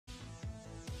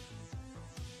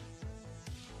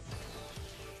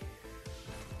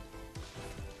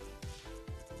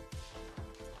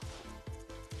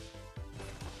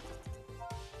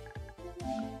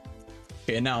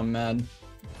Okay, now I'm mad.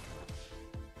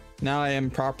 Now I am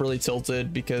properly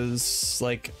tilted because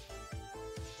like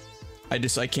I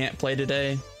can't play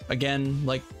today again.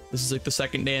 Like this is like the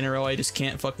second day in a row I just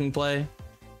can't fucking play.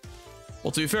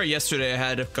 Well, to be fair, yesterday I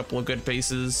had a couple of good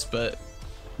paces, but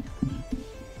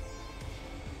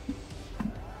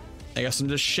I guess I'm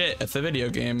just shit at the video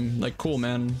game. Like, cool,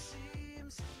 man.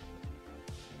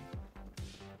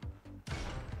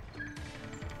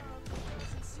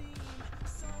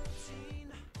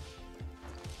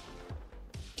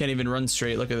 Can't even run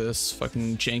straight. Look at this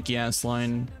fucking janky ass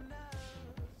line.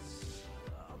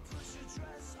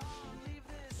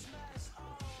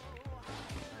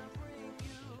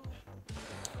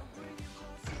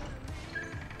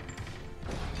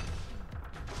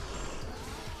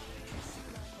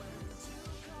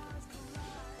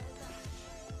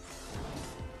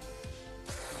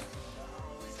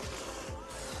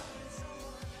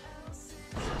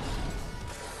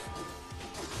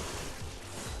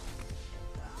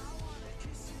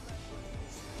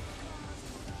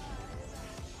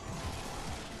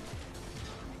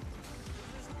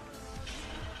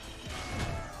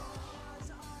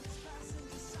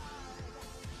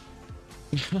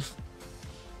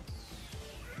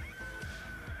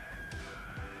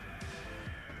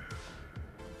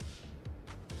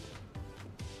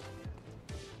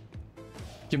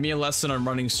 Give me a lesson on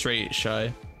running straight,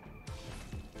 Shy.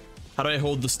 How do I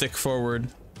hold the stick forward?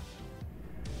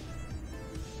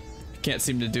 I can't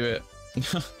seem to do it.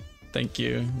 Thank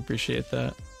you. Appreciate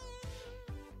that.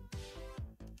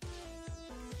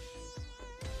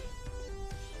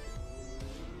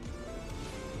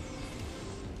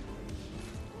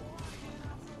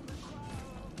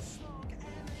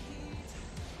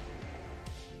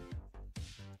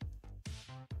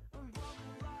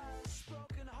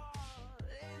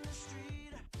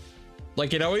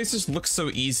 Like, it always just looks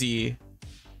so easy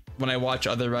when I watch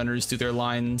other runners do their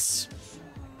lines.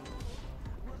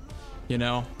 You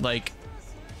know, like,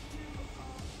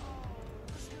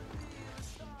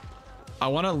 I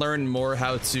want to learn more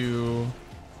how to,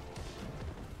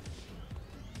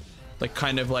 like,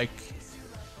 kind of like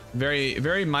very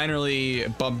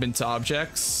minorly bump into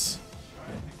objects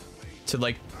to,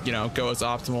 like, you know, go as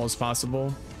optimal as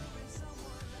possible.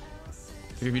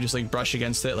 Like if you just like brush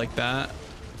against it like that,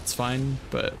 it's fine,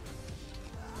 but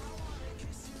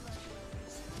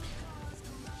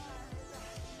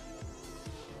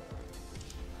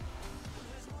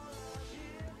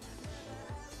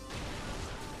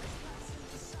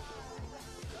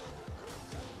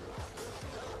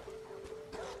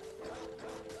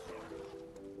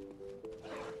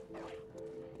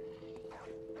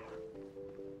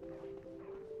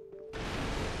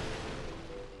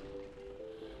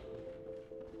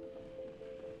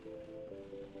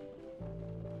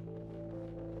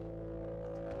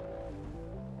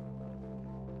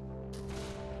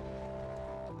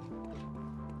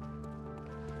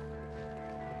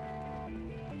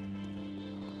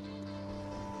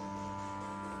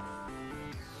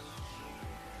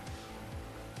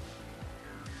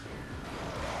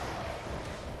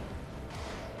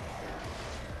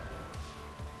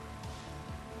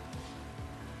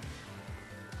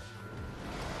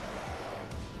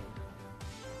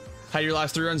how your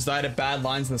last 3 runs died of bad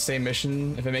lines in the same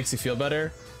mission, if it makes you feel better.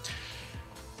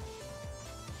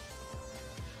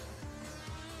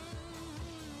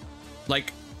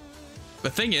 Like, the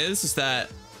thing is that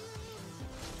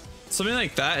something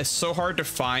like that is so hard to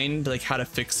find, like, how to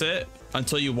fix it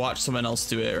until you watch someone else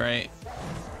do it, right?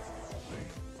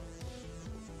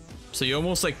 So you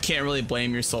almost, like, can't really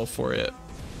blame yourself for it.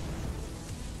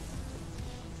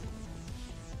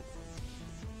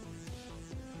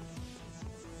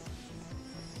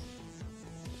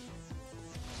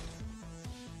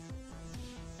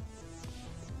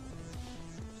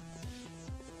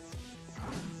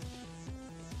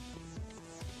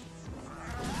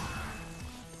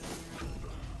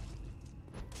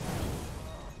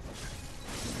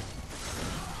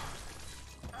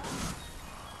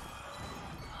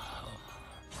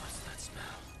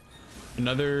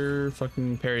 Another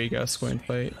fucking parry Gascoigne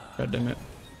fight. God damn it.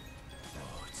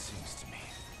 Oh, it seems to me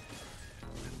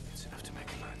it's enough to make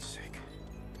a man sick.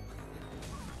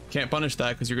 Can't punish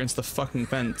that because you're against the fucking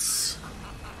fence.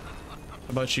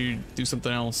 How about you do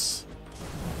something else?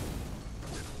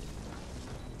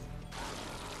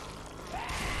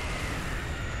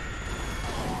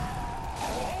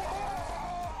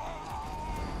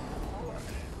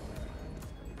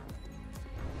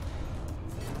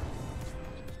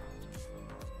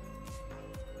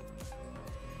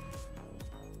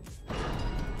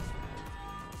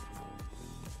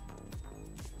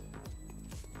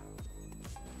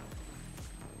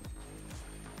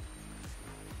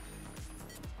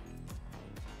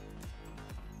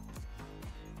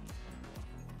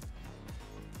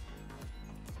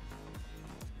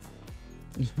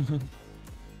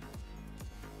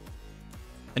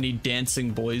 Any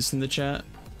dancing boys in the chat?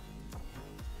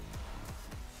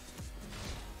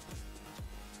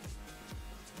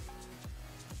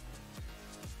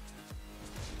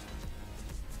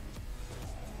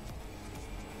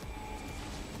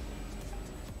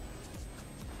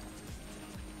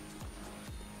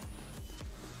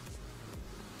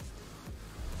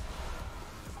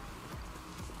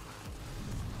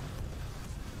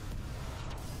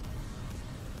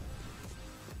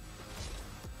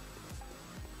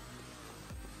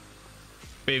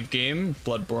 Fave game?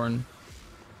 Bloodborne.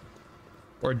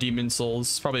 Or Demon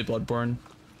Souls. Probably Bloodborne.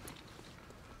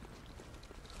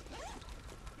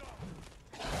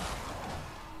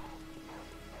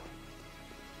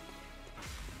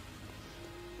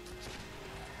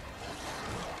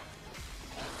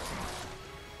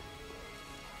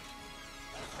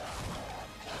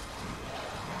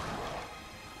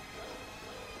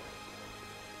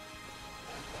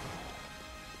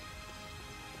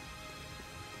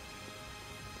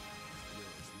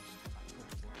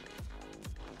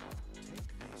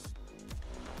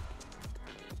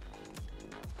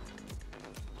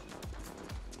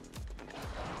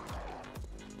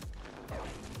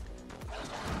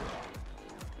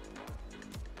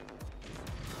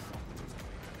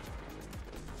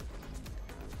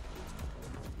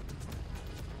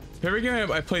 Favorite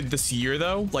game I played this year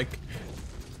though, like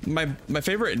my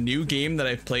favorite new game that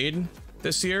I played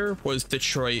this year was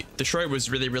Detroit. Detroit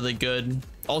was really good.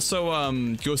 Also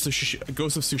Ghost of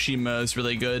Tsushima is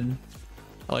really good.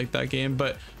 I like that game,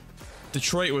 but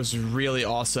Detroit was really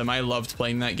awesome. I loved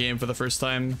playing that game for the first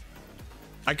time.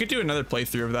 I could do another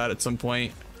playthrough of that at some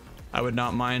point. I would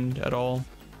not mind at all.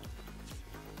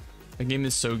 The game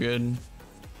is so good.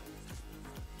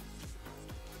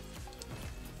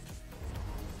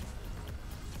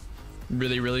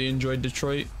 Really enjoyed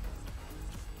Detroit.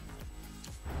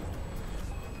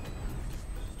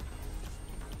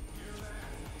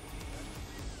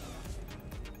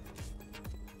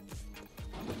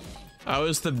 I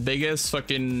was the biggest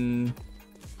fucking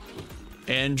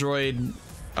Android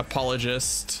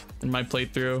apologist in my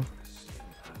playthrough.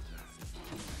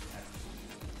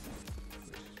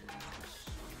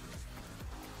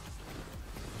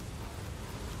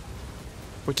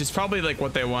 Which is probably like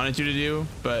what they wanted you to do,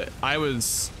 but I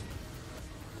was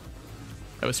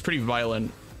pretty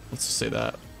violent. Let's just say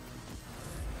that.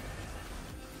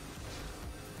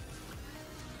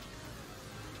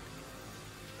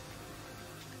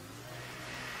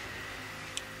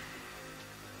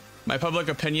 My public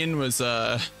opinion was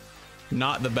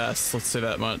not the best, let's say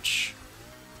that much.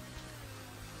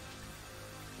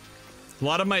 A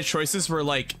lot of my choices were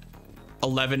like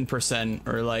 11%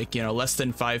 or like, you know, less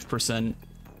than 5%.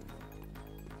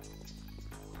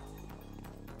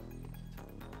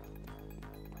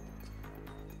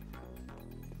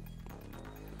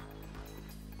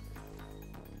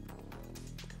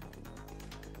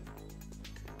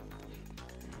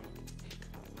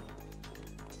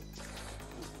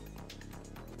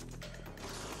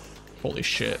 Holy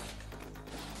shit.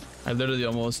 I literally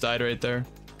almost died right there.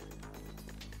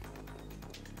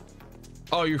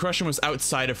 Oh, your question was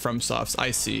outside of FromSofts.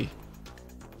 I see.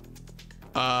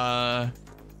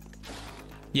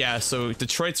 Yeah, so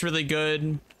Detroit's really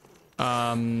good.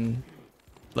 Like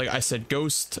I said,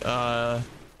 Ghost, get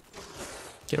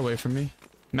away from me.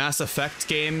 Mass Effect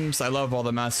games. I love all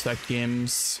the Mass Effect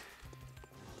games.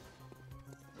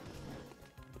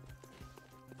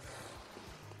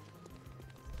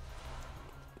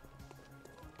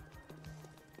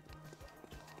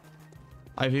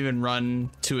 I've even run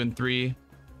 2 and 3.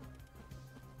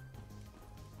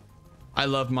 I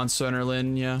love Monster Hunter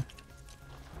Lyn, yeah.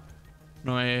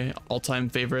 One of my all-time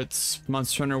favorites.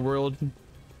 Monster Hunter World.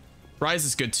 Rise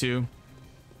is good too.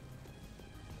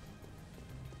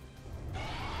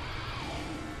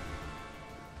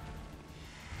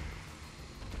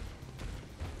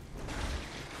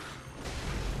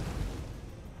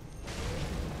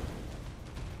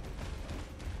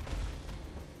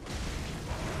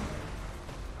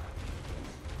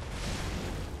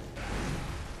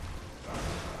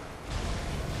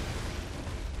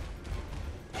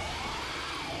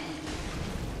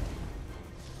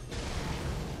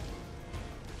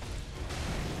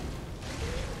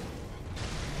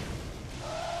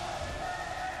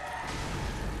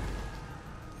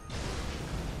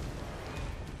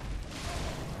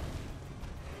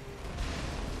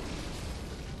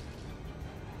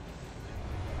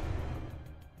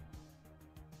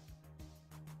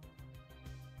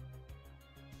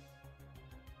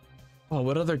 Oh,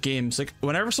 what other games? Like,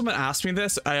 whenever someone asks me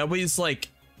this, I always like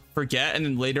forget, and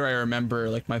then later I remember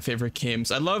like my favorite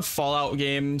games. I love Fallout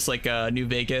games, like New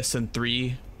Vegas and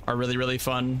 3 are really, really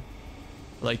fun.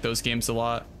 I like those games a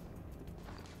lot.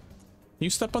 Can you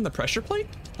step on the pressure plate?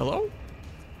 Hello?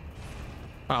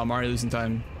 Wow, I'm already losing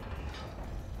time.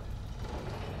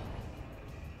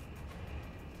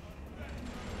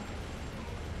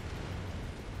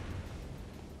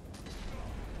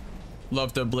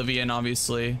 Loved Oblivion,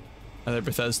 obviously. Another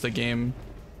Bethesda game.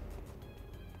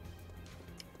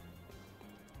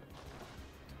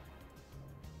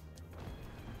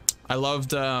 I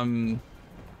loved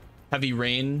Heavy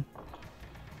Rain.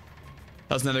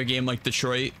 That was another game like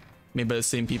Detroit, made by the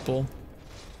same people.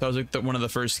 That was like one of the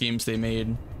first games they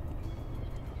made.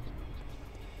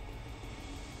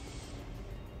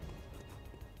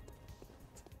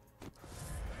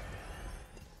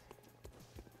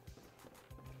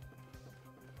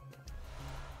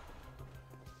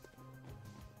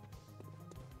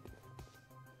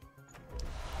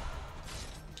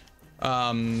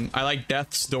 I like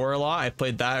Death's Door a lot. I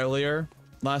played that earlier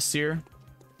last year.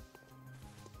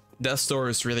 Death's Door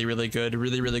is really, really good.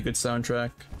 Really, really good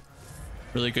soundtrack.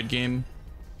 Really good game.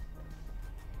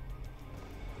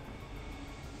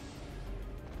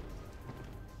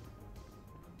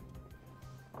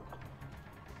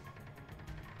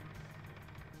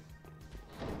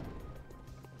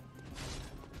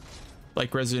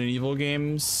 Like Resident Evil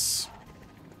games.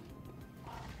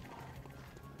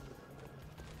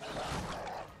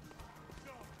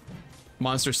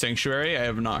 Monster Sanctuary? I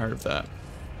have not heard of that.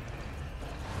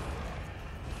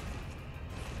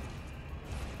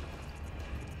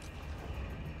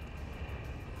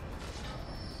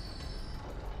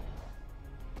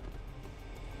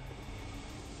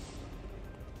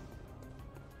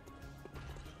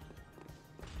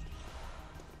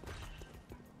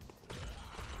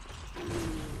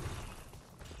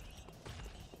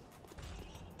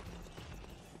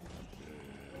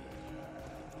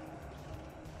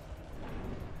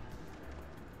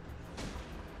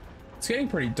 It's getting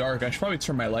pretty dark. I should probably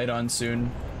turn my light on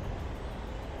soon.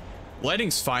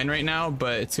 Lighting's fine right now,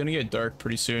 but it's gonna get dark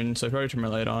pretty soon, so I probably turn my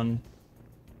light on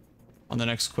the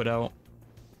next quit out.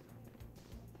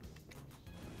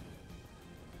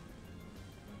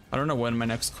 I don't know when my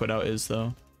next quit out is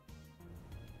though.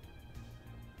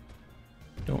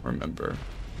 Don't remember.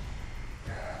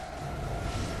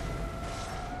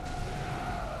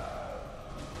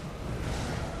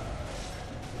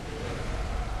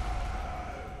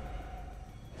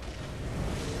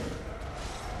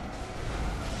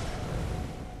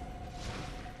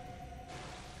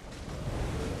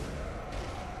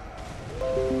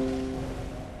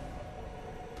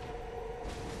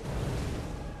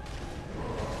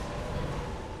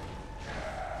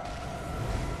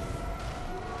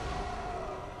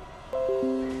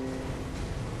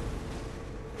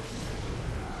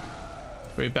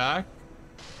 Way back.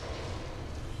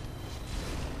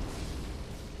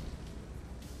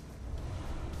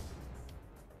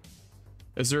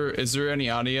 Is there any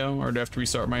audio, or do I have to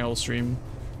restart my whole stream?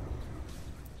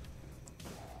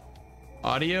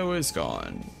 Audio is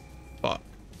gone. Fuck.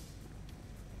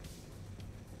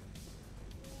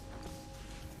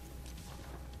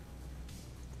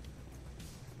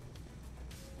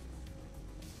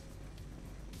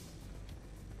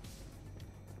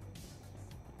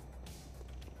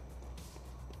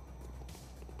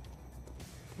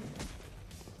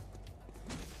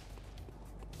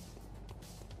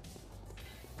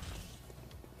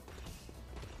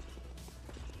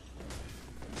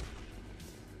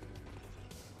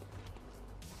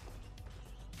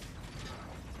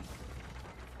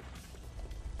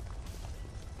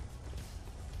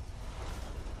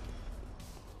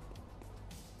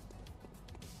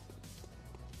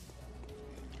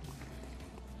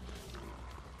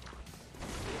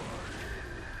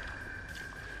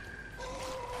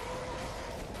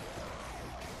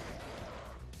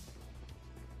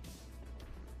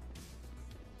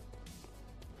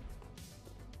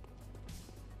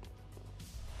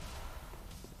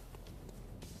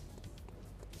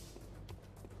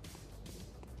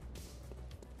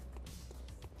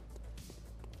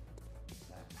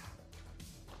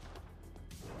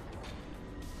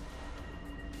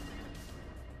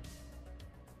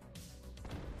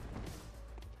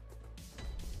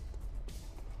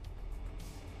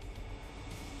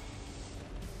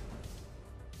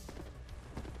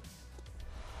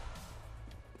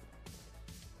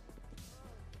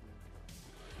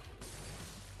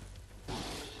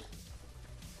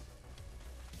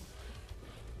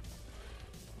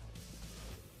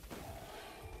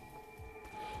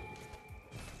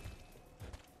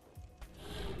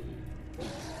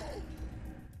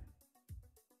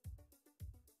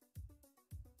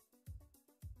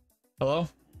 Hello?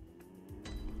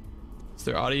 Is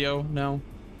there audio now?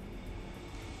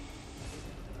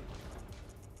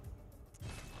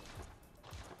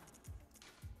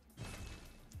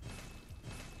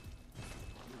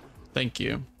 Thank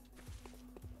you.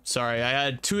 Sorry, I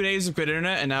had 2 days of good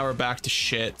internet and now we're back to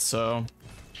shit, so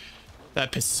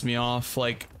that pisses me off.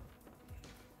 Like,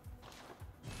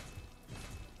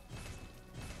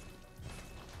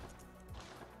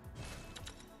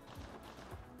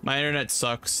 my internet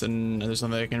sucks and there's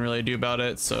nothing I can really do about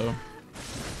it, so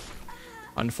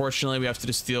unfortunately we have to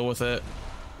just deal with it.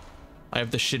 I have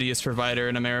the shittiest provider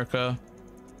in America.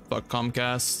 Fuck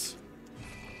Comcast.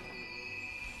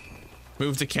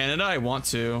 Move to Canada? I want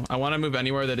to. I want to move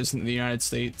anywhere that isn't the United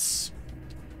States.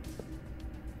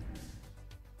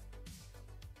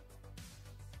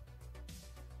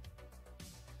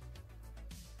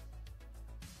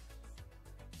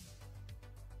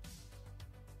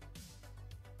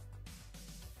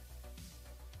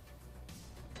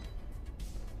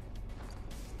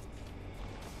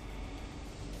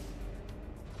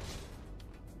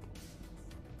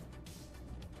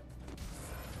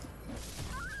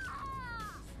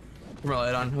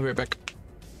 Light on. I'll be right back.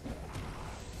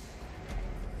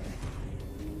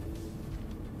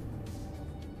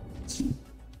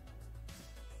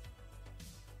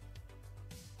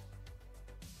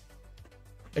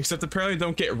 Except apparently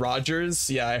don't get Rogers.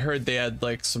 Yeah, I heard they had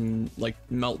like some like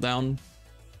meltdown.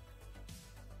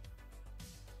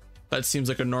 That seems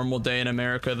like a normal day in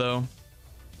America though.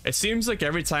 It seems like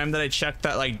every time that I check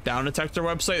that like down detector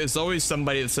website, there's always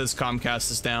somebody that says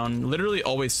Comcast is down. Literally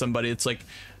always somebody. It's like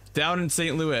down in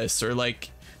St. Louis or like,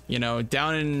 you know,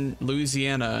 down in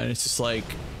Louisiana, and it's just like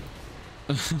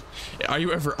are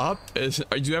you ever up? Do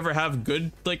you ever have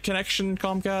good like connection,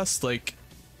 Comcast? Like,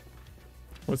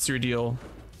 what's your deal?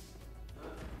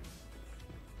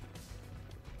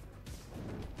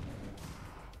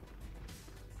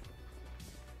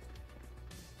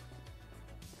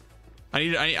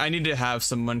 I need to have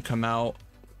someone come out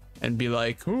and be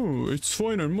like, oh, it's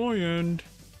fine on my end.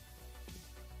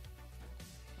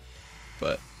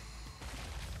 But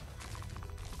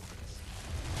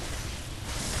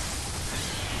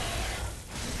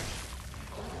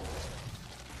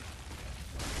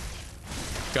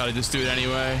gotta just do it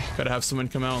anyway. Gotta have someone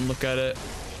come out and look at it,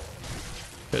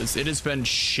 because it has been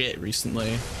shit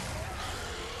recently.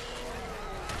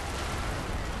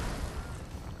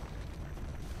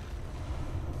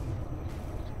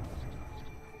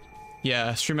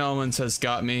 Yeah, Stream Elements has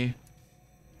got me.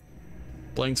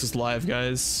 Blanks is live,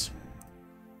 guys.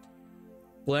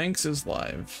 Blanks is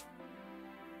live.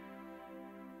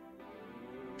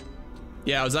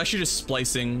 Yeah, I was actually just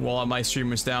splicing while my stream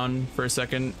was down for a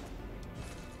second.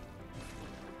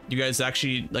 You guys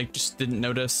actually like just didn't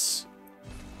notice.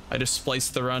 I just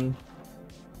spliced the run.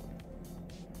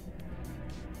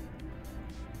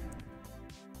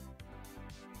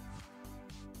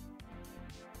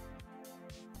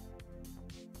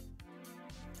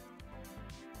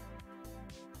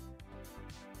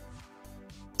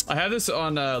 I have this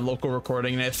on local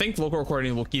recording, and I think local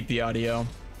recording will keep the audio.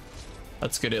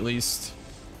 That's good, at least.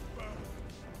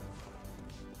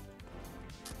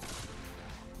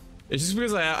 It's just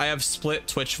because I have split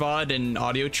Twitch VOD and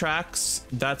audio tracks.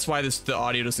 That's why the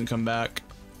audio doesn't come back.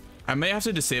 I may have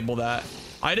to disable that.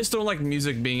 I just don't like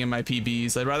music being in my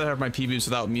PBs. I'd rather have my PBs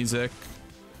without music.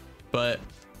 But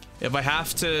if I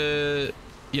have to,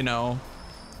 you know,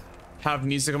 have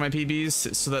music on my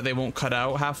PBs so that they won't cut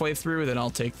out halfway through, then I'll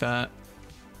take that.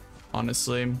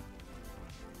 Honestly,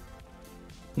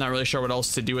 not really sure what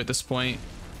else to do at this point.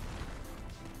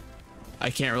 I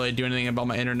can't really do anything about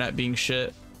my internet being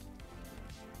shit.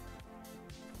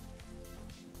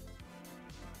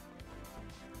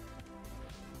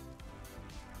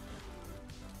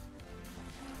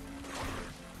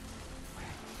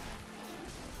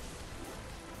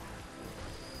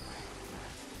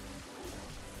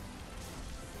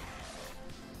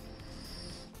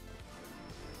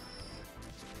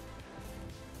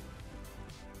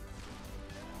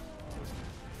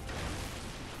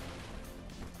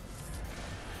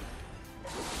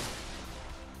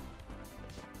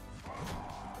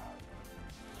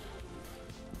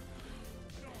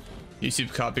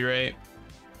 YouTube copyright.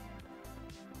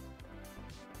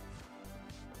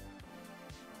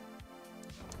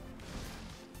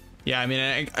 Yeah, I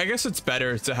mean, I guess it's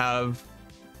better to have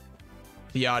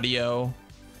the audio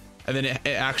and then it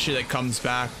actually like comes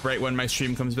back right when my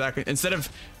stream comes back, instead of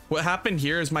what happened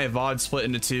here is my VOD split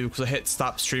into two because I hit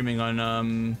stop streaming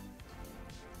on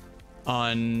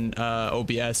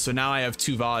OBS. So now I have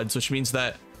two VODs, which means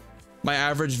that my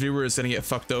average viewer is gonna get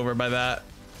fucked over by that.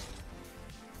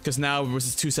 because now it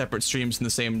was 2 separate streams in the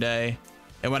same day,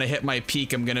 and when I hit my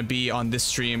peak, I'm gonna be on this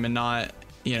stream and not,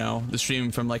 you know, the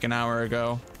stream from like an hour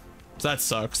ago. So that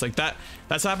sucks. Like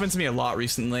that's happened to me a lot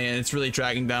recently, and it's really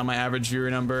dragging down my average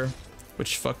viewer number,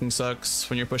 which fucking sucks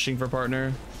when you're pushing for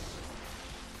partner.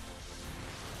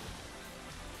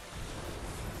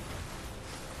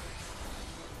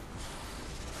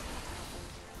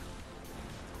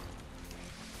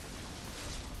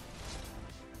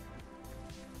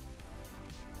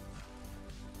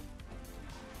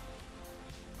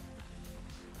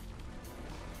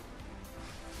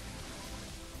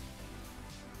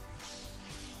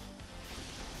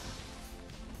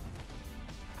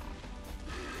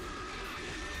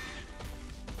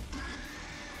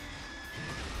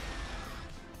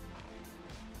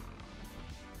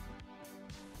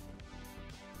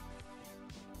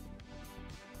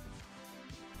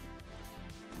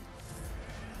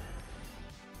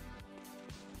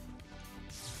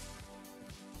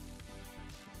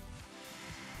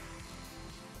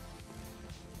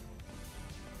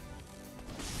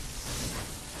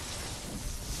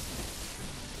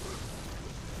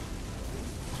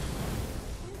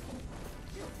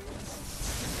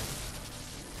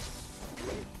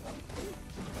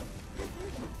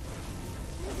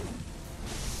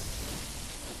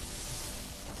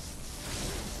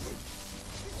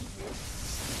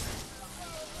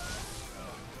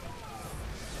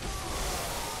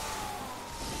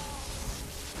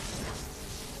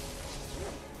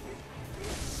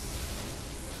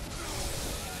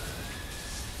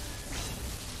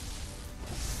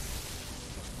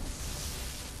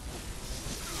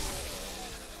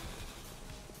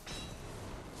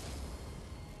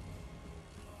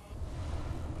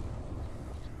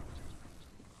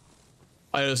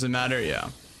 It doesn't matter, yeah.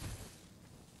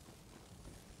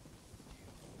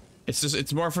 It's just,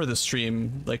 it's more for the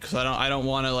stream, like, 'cause I don't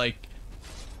want to like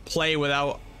play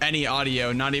without any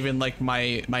audio, not even like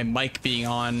my mic being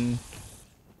on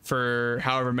for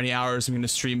however many hours I'm gonna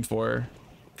stream for,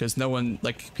 because no one,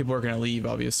 like, people are gonna leave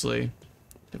obviously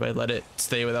if I let it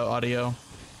stay without audio.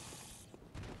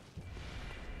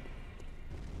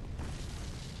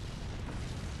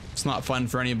 It's not fun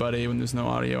for anybody when there's no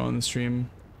audio on the stream.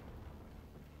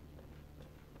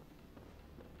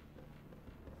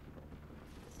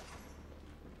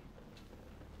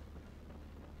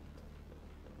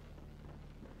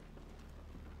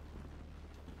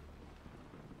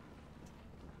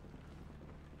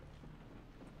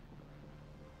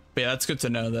 But yeah, that's good to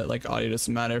know that like audio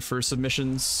doesn't matter for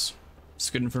submissions. It's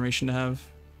good information to have.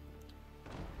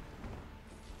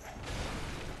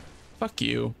 Fuck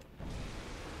you.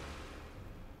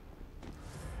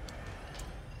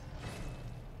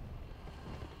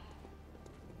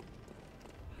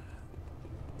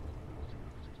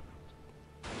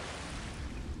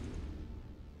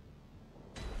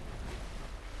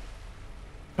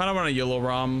 Kind of want a YOLO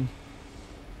ROM.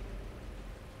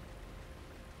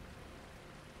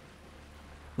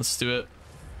 Let's do it.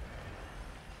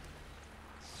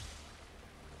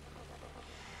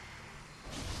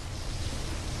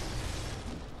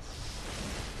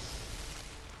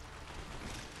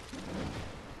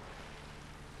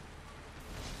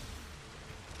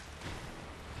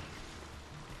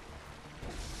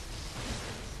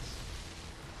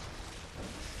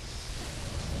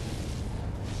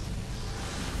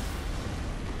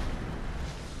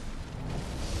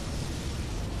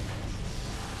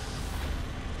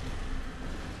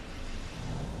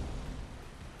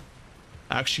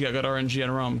 Actually, I got RNG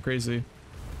and ROM. Crazy.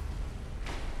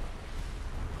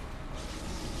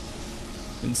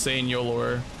 Insane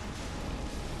YOLOR.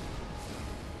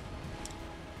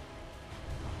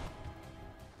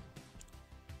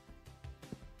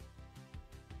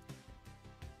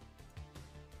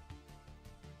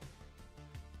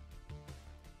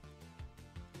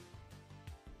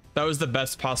 That was the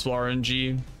best possible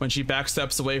RNG when she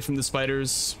backsteps away from the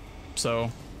spiders.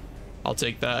 So I'll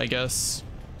take that, I guess.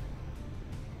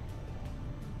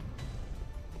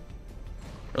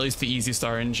 Or at least the easiest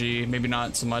RNG. Maybe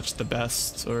not so much the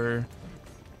best or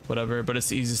whatever, but it's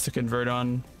the easiest to convert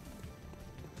on.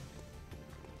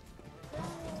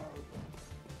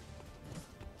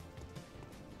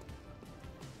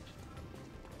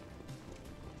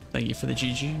 Thank you for the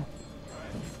GG.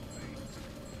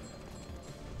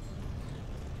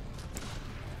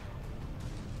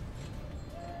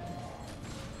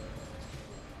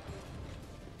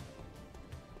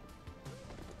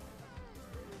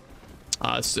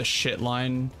 Ah, it's a shit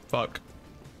line. Fuck.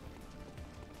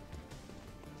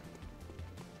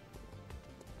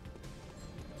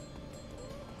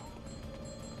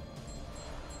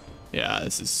 Yeah,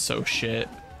 this is so shit.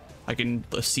 I can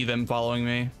see them following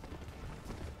me.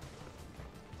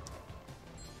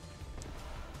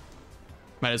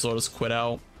 Might as well just quit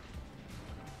out.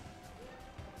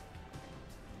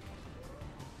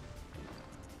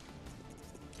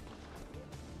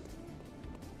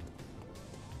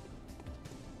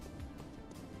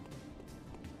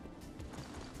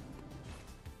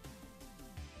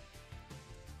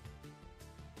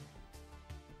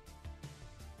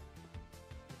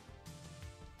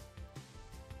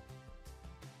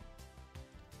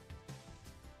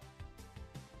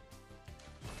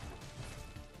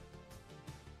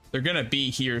 They're gonna be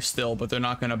here still, but they're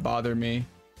not gonna bother me.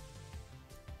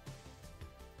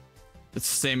 It's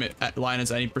the same at line as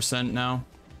any percent now.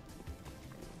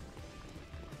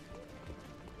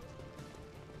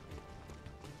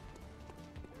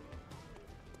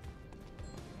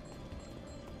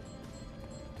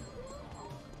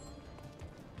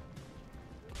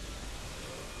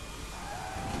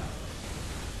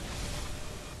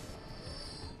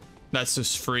 That's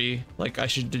just free. Like I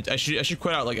should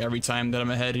quit out like every time that I'm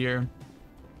ahead here,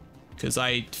 because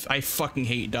I fucking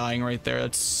hate dying right there.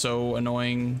 That's so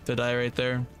annoying to die right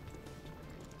there,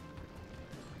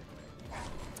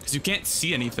 because you can't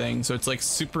see anything, so it's like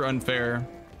super unfair.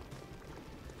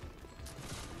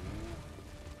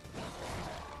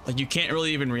 Like you can't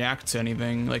really even react to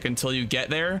anything like until you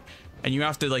get there, and you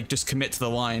have to like just commit to the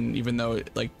line even though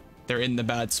like they're in the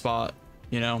bad spot,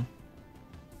 you know.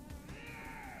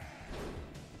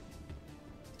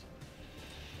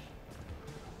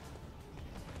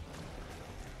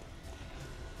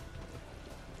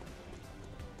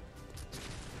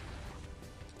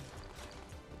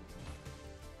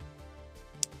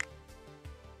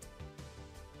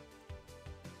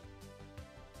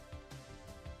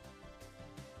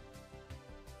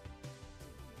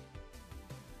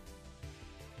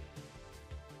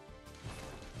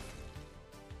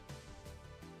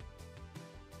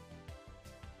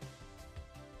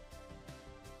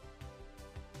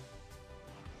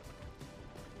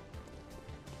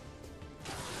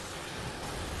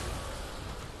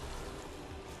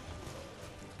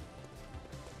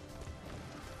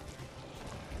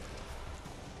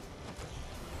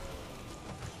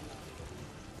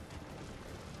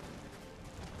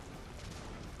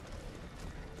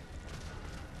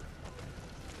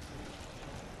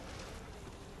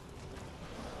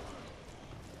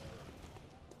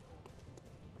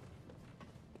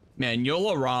 Man,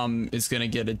 YOLO ROM is gonna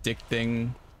get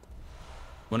addicting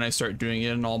when I start doing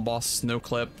it in all boss no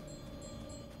clip.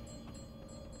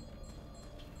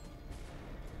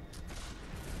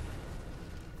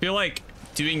 I feel like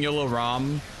doing YOLO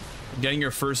ROM, getting your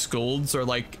first golds are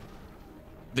like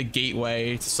the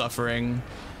gateway to suffering.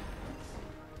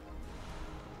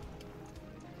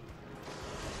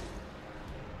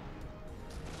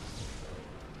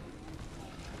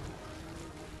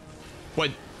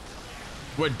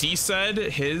 What D said,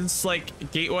 his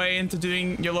like gateway into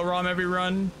doing YOLO ROM every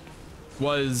run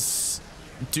was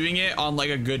doing it on like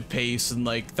a good pace, and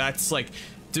like that's like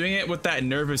doing it with that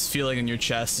nervous feeling in your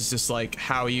chest is just like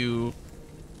how you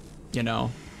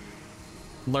know,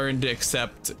 learn to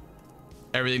accept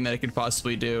everything that it could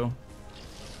possibly do.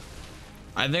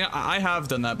 I think I have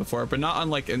done that before, but not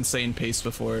on like insane pace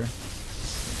before.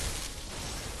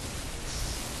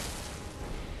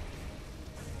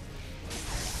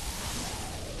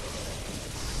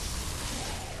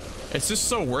 It's just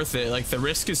so worth it. Like the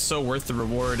risk is so worth the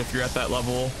reward if you're at that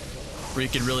level where you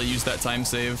could really use that time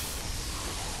save.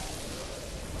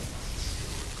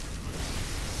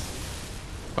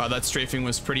 Wow, that strafing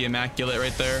was pretty immaculate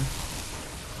right there.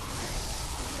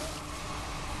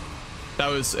 That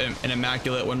was an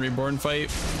immaculate one reborn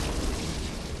fight.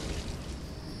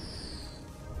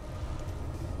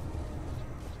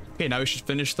 Okay, now we should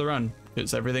finish the run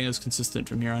because everything is consistent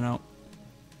from here on out.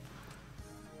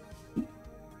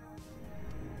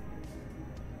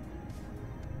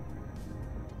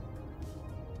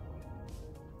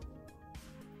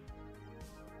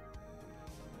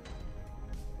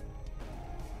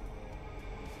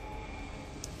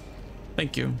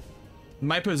 Thank you.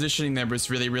 My positioning there was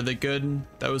really, really good.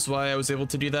 That was why I was able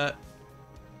to do that.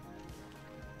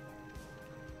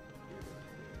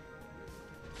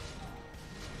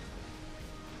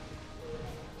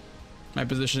 My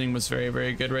positioning was very,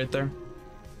 very good right there.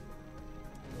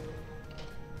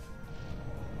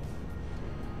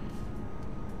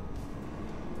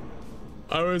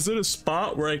 I was in a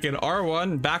spot where I could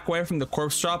R1, back away from the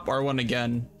corpse drop, R1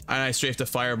 again. And I strafed a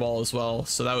fireball as well,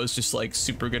 so that was just like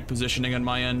super good positioning on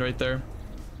my end right there.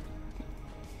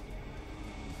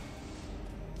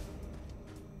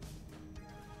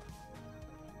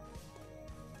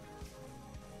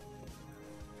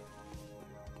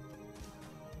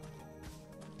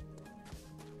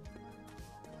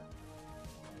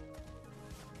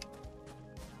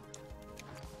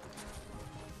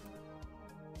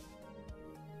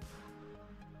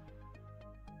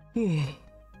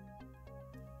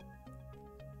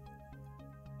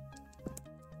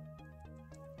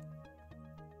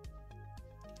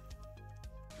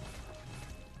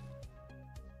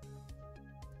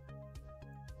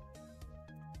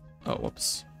 Oh,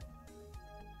 whoops.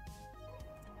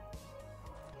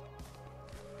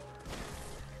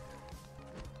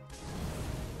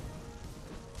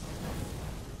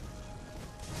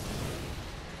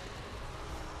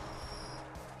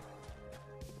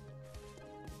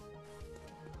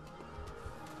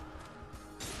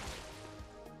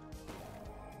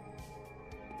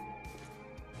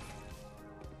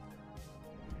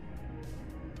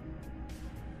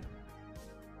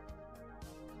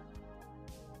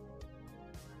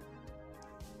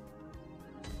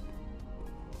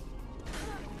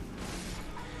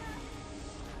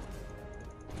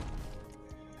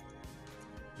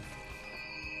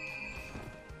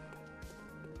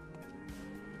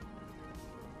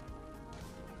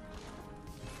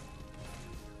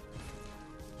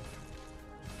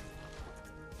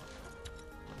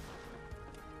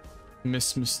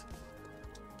 Miss.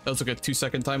 That was like a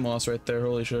 2-second time loss right there.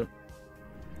 Holy shit.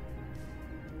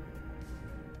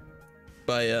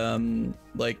 By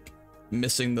like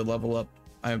missing the level up,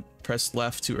 I pressed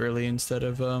left too early instead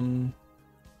of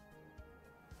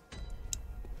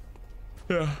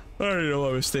yeah, I already know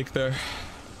my mistake there.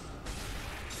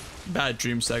 Bad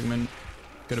dream segment.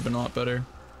 Could have been a lot better.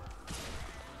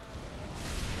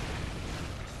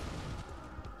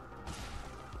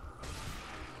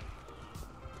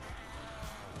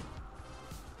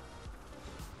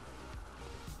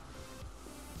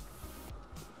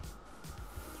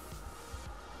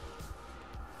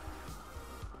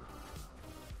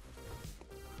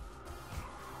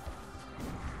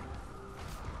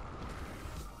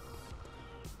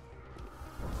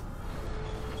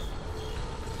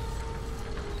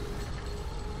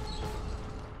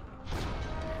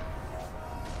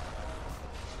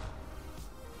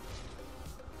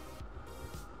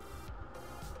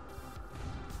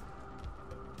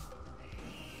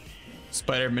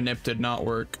 Spider manip did not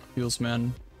work, Feels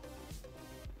man.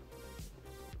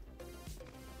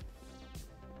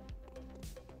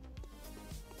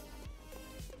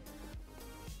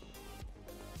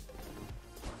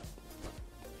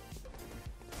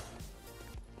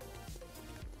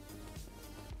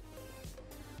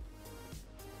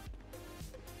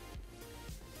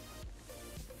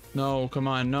 No, come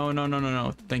on. No, no, no, no,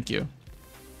 no. Thank you.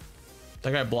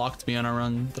 That guy blocked me on a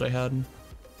run that I had.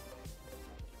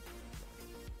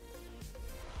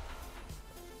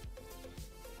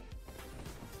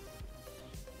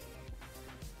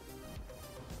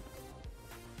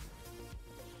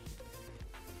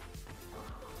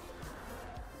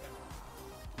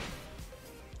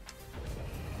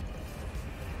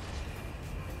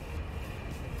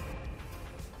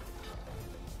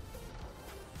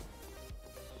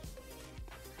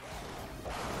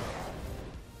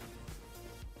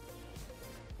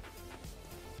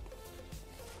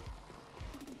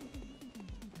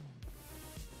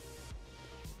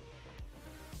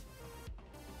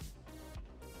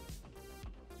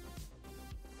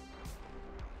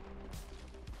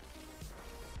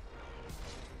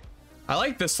 I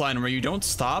like this line where you don't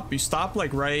stop. You stop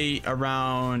like right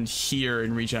around here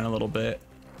and regen a little bit.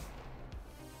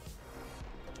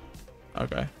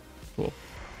 Okay, cool.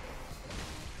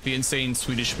 The insane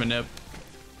Swedish manip.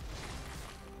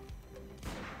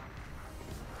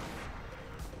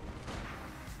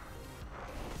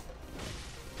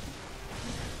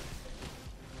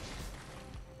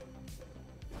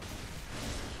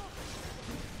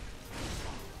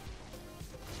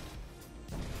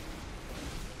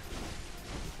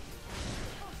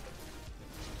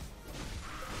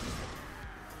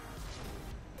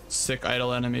 Sick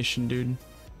idle animation, dude.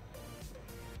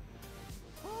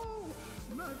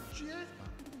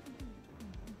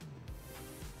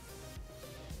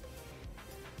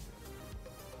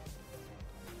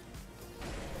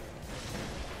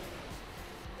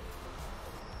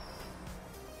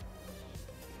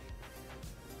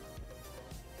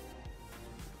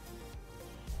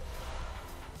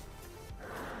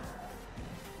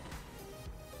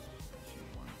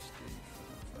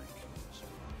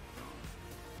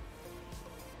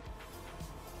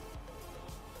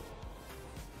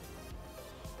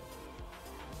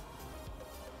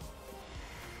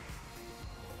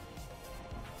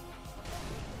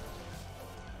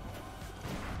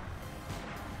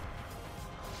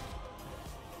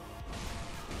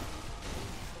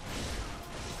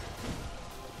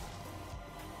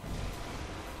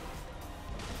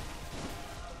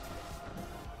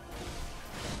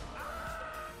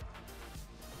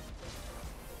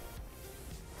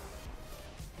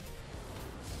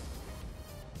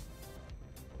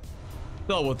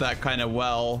 dealt with that kind of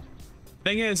well.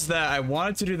 Thing is that I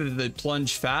wanted to do the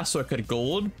plunge fast so I could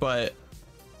gold, but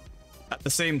at the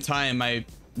same time, I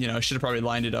should have probably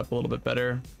lined it up a little bit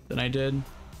better than I did.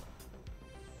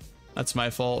 That's my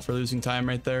fault for losing time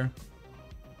right there.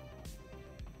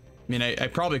 I mean, I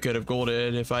probably could have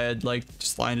golded if I had like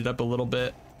just lined it up a little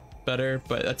bit better,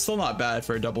 but that's still not bad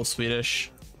for a double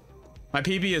Swedish. My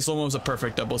PB is almost a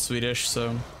perfect double Swedish,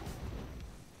 so,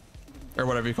 or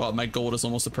whatever you call it. My gold is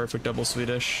almost a perfect double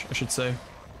Swedish, I should say.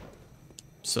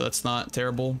 So that's not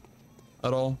terrible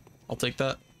at all. I'll take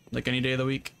that like any day of the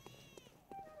week.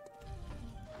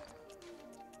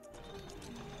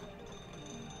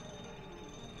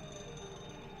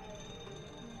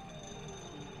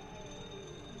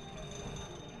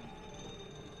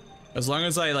 As long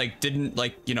as I like didn't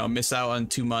like, miss out on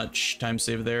too much time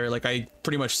save there. Like I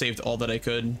pretty much saved all that I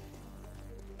could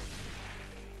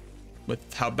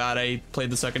with how bad I played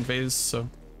the second phase, so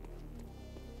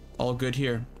all good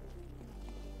here.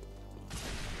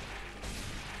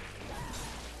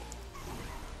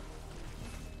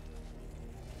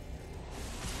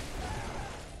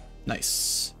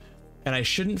 Nice. And I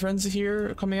shouldn't frenzy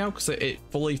here coming out because it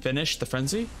fully finished the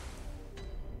frenzy.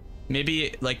 Maybe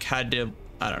it like had to,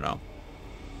 I don't know.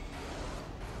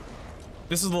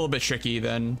 This is a little bit tricky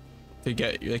then to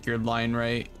get like your line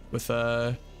right with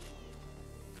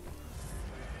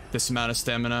this amount of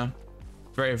stamina.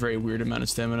 Very, very weird amount of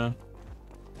stamina.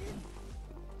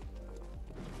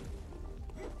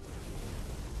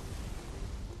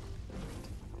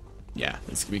 Yeah,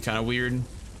 this could be kind of weird.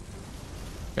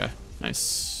 Okay,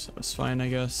 nice. That was fine, I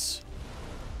guess.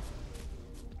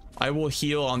 I will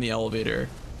heal on the elevator.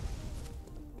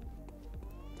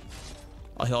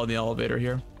 I'll heal on the elevator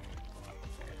here.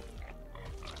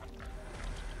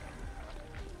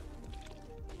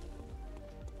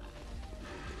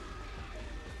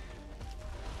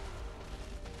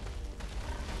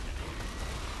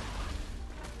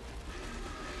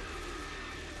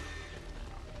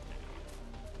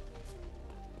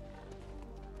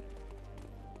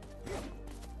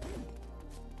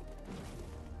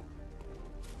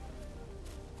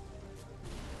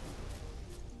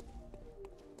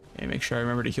 Okay, make sure I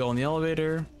remember to heal on the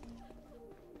elevator.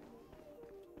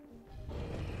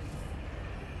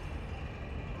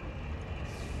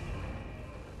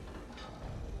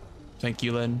 Thank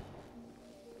you, Lynn.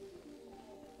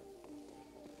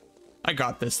 I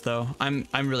got this though. I'm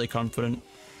really confident.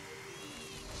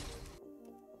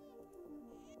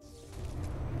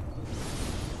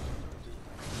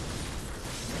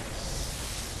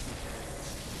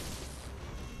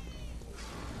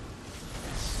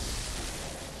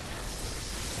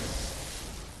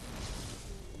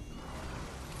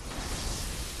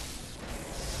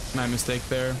 My mistake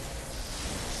there.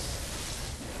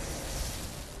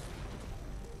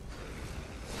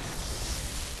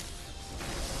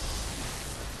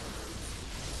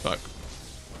 Fuck.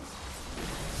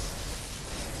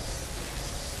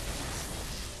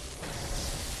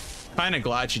 Kinda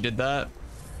glad she did that.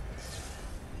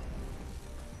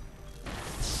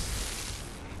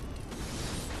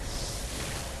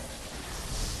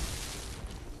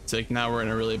 It's like now we're in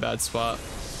a really bad spot.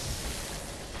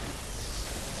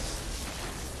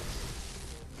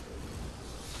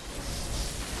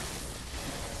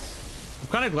 I'm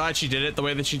kind of glad she did it the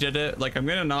way that she did it. Like, I'm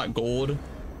gonna not gold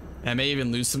and I may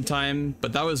even lose some time,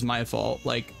 but that was my fault.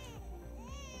 Like,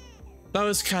 that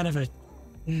was kind of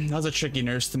a tricky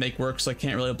nurse to make work, so I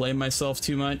can't really blame myself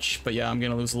too much. But yeah, I'm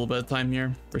gonna lose a little bit of time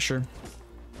here for sure.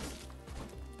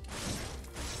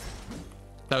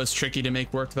 That was tricky to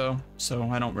make work though, so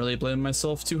I don't really blame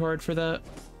myself too hard for that.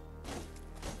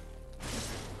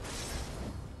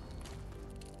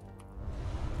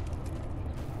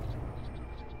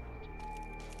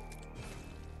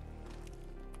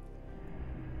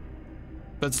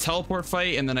 That's a teleport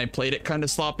fight, and then I played it kind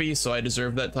of sloppy, so I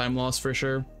deserve that time loss for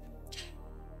sure.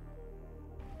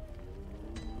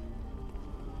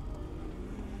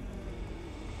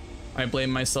 I blame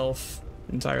myself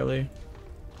entirely.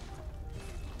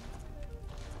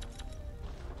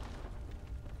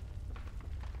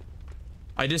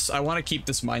 I want to keep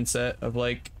this mindset of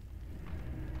like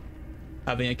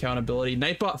having accountability.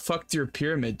 Nightbot fucked your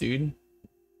pyramid, dude.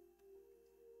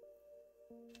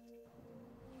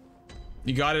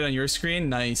 You got it on your screen?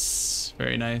 Nice.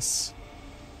 Very nice.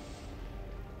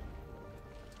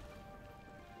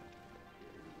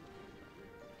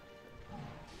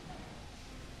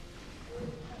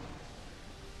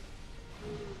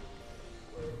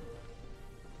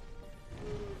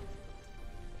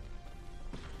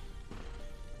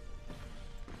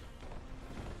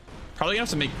 Probably gonna have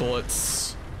to make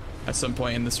bullets at some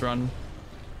point in this run.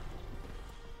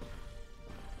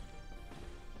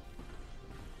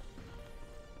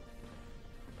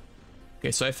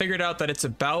 Okay, so I figured out that it's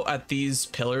about at these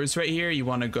pillars right here. You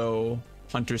want to go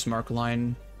Hunter's Mark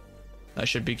line. That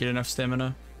should be good enough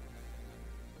stamina.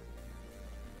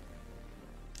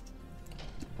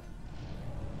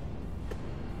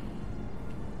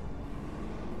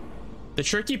 The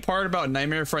tricky part about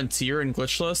Nightmare Frontier and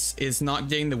Glitchless is not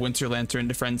getting the Winter Lantern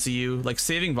to frenzy you. Like,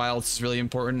 saving vials is really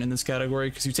important in this category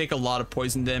because you take a lot of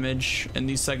poison damage in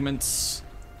these segments.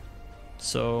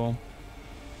 So,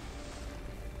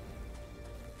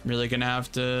 really gonna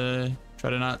have to try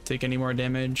to not take any more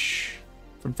damage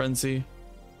from frenzy.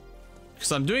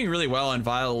 Because I'm doing really well on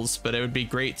vials, but it would be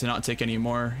great to not take any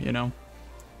more, you know?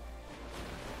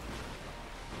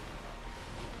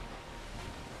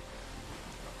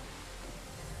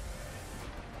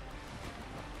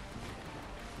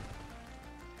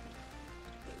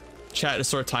 Chat to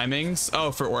sort timings.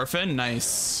 Oh, for Orphan?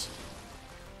 Nice.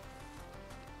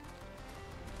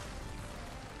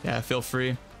 Yeah, feel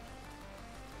free.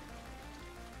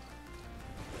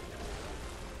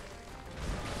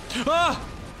 Ah!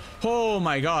 Oh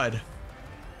my god.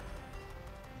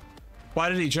 Why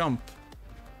did he jump?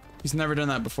 He's never done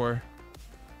that before.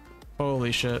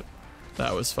 Holy shit.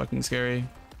 That was fucking scary.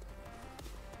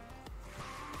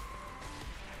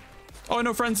 Oh,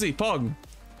 no frenzy. Pog.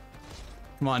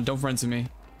 Come on, don't frenzy me.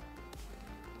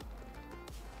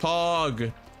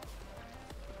 Pog.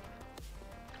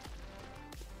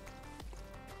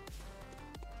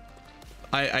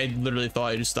 I literally thought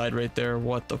I just died right there.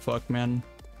 What the fuck, man?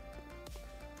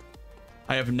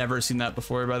 I have never seen that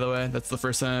before, by the way. That's the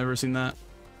first time I've ever seen that.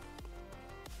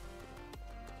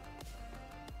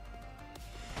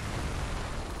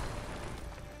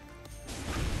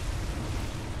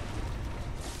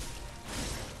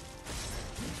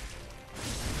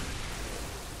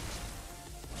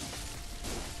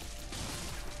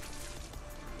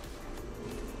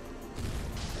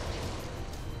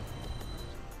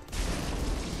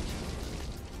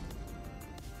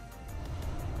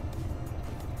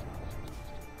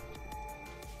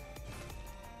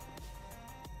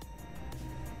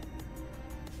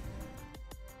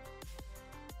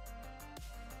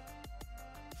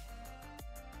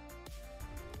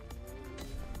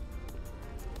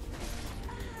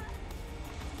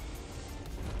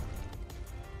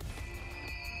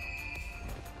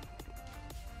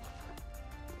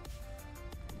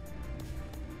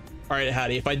 All right,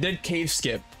 Hattie, if I did cave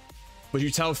skip, would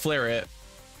you tell Flare it?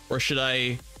 Or should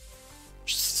I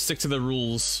stick to the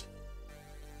rules?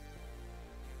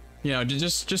 You know,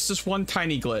 just one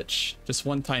tiny glitch. Just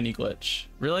one tiny glitch.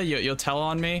 Really? You'll tell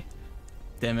on me?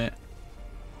 Damn it.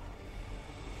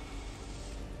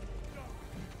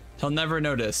 He'll never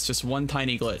notice. Just one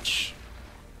tiny glitch.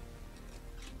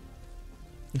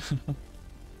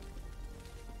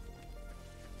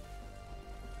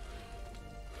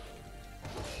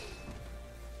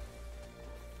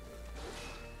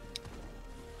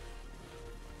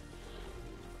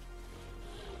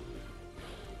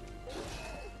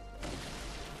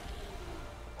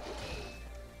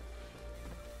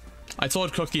 I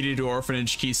told Cookie to do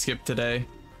orphanage key skip today.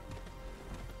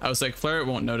 I was like, Flare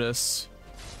won't notice.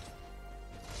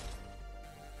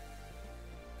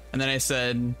 And then I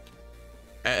said,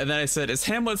 is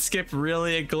Hamlet skip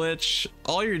really a glitch?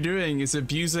 All you're doing is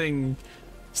abusing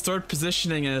stored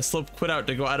positioning and a slope quit out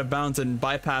to go out of bounds and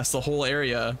bypass the whole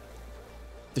area.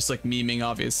 Just like memeing,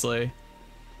 obviously.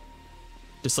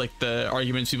 Just like the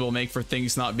arguments people make for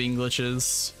things not being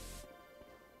glitches.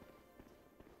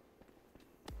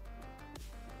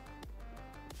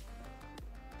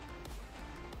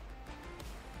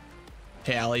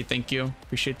 Hey, Ali, thank you.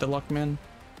 Appreciate the luck, man.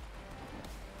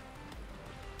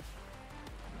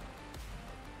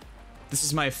 This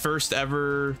is my first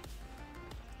ever,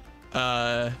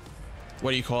 what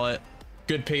do you call it?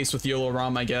 Good pace with YOLO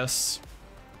ROM, I guess.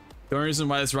 The only reason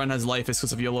why this run has life is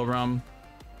because of YOLO ROM.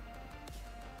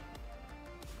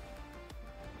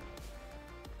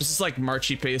 This is like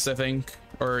Marchy pace, I think,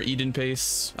 or Eden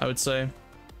pace, I would say.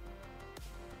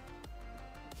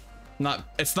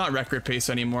 It's not record pace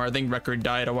anymore. I think record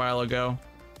died a while ago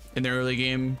in the early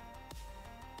game,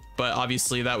 but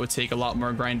obviously that would take a lot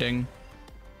more grinding.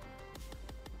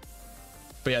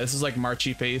 But yeah, this is like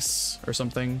Marchy pace or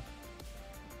something,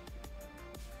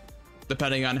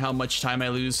 depending on how much time I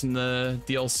lose in the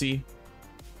DLC.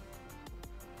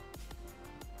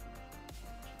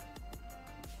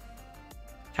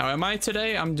 How am I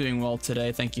today? I'm doing well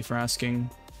today. Thank you for asking.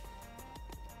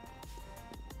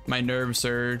 My nerves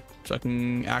are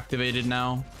fucking activated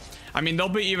now. I mean, they'll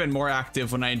be even more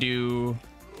active when I do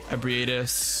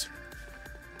Ebriatus.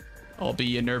 I'll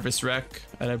be a nervous wreck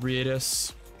at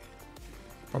Ebriatus.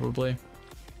 Probably.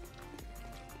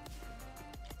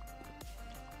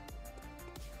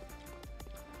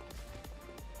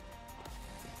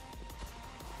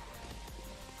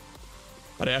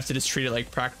 But I have to just treat it like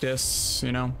practice,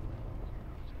 you know?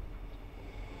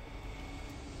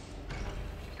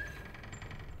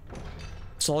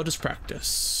 It's all just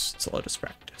practice. It's all just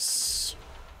practice.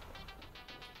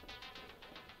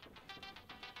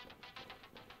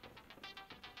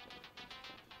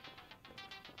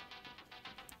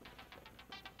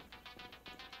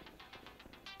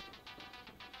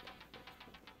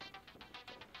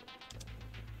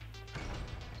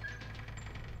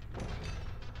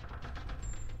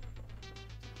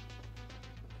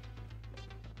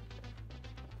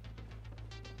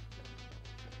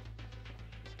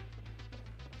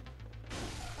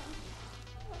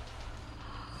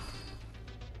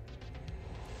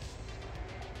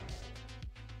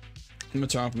 I'm gonna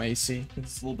turn off my AC.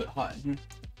 It's a little bit hot in here.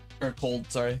 Or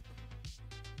cold, sorry.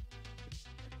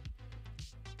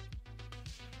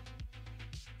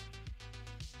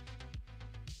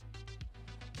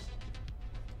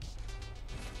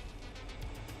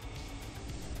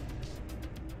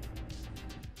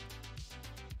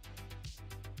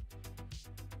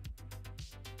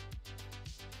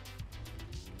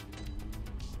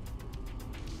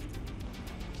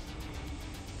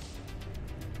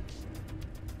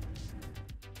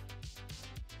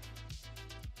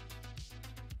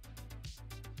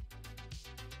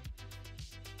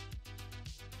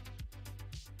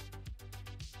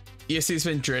 ESC's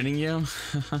been draining you?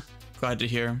 Glad to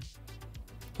hear.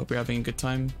 Hope you're having a good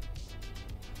time.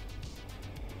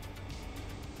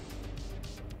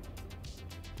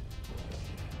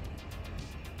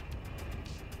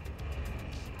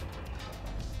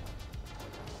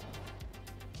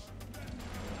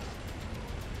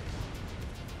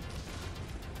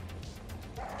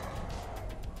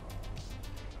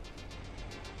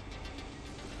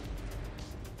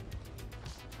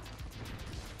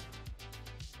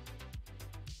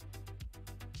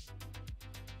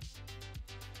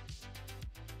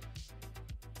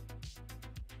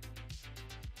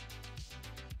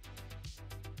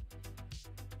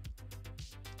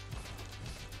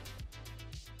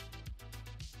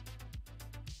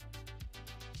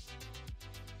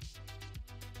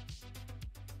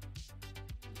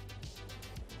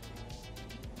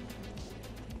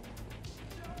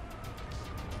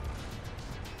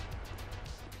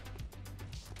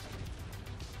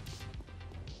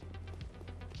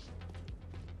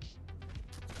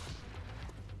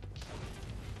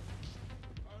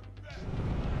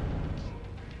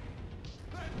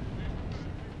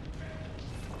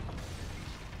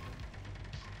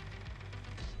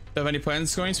 Have any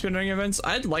plans going speedrunning events?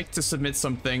 I'd like to submit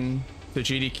something to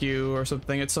GDQ or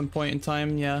something at some point in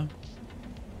time, yeah.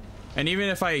 And even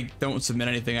if I don't submit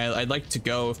anything, I'd like to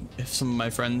go if some of my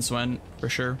friends went, for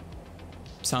sure.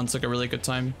 Sounds like a really good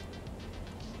time.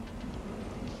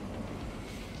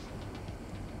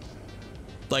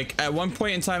 Like, at one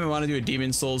point in time, I want to do a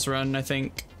Demon Souls run, I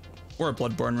think. Or a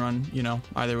Bloodborne run, you know,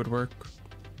 either would work.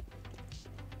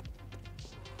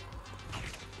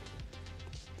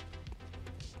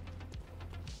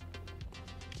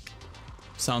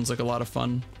 Sounds like a lot of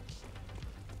fun.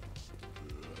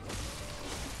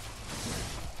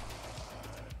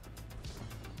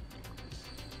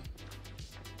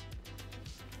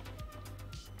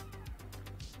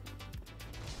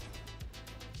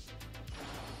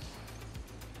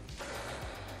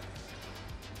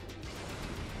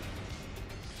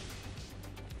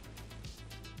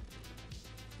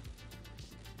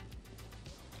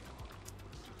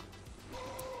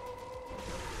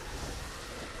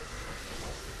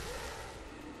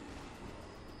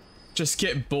 Just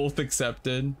get both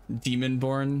accepted.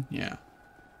 Demonborn, yeah.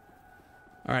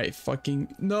 All right,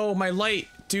 fucking no, my light,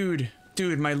 dude,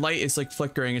 my light is like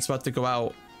flickering. It's about to go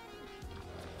out.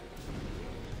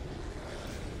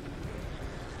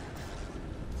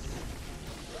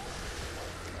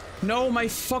 No, my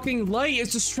fucking light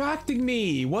is distracting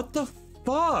me. What the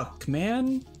fuck,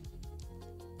 man?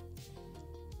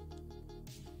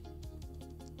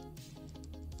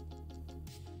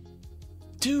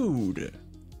 Dude.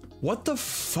 What the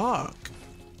fuck?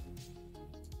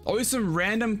 Always some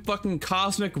random fucking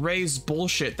cosmic rays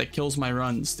bullshit that kills my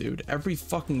runs, dude. Every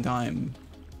fucking time.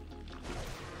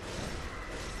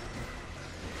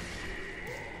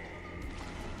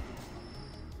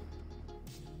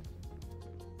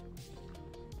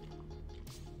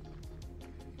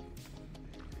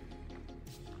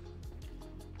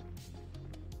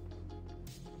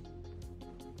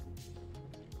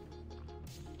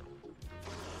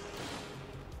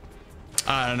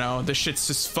 I don't know, this shit's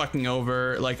just fucking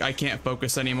over. Like, I can't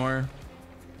focus anymore.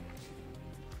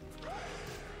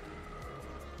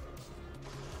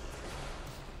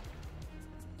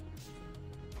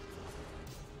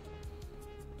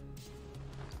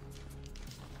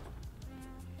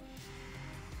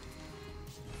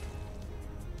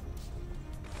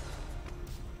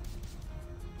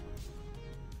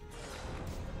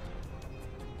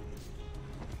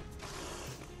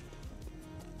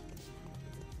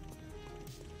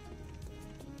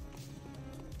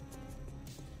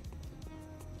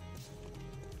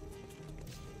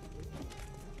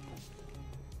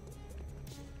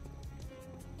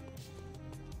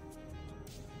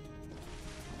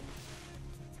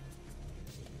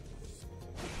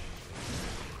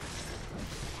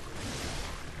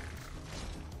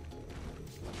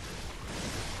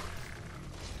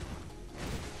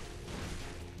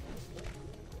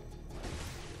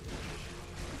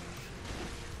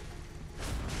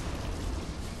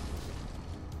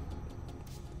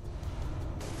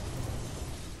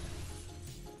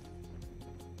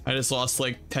 I just lost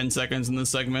like 10 seconds in this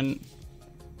segment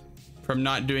from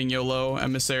not doing YOLO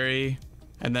emissary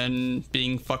and then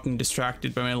being fucking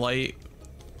distracted by my light.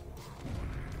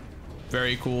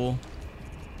 Very cool.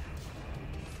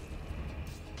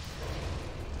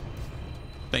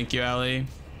 Thank you, Ali.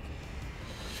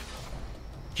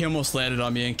 He almost landed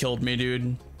on me and killed me,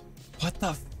 dude. What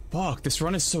the fuck? This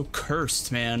run is so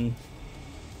cursed, man.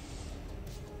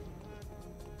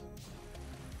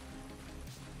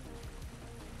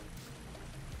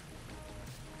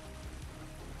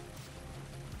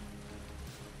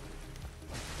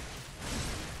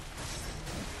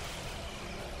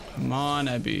 Come on,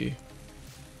 Abby.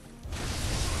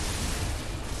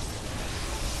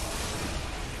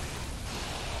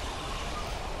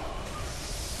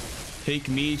 Take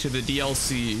me to the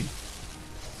DLC.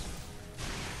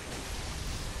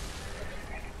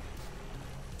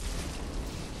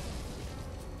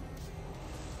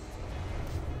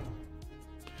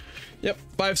 Yep,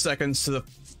 5 seconds to the...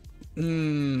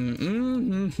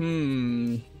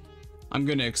 I'm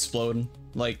gonna explode.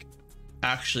 Like,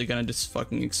 actually gonna just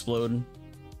fucking explode.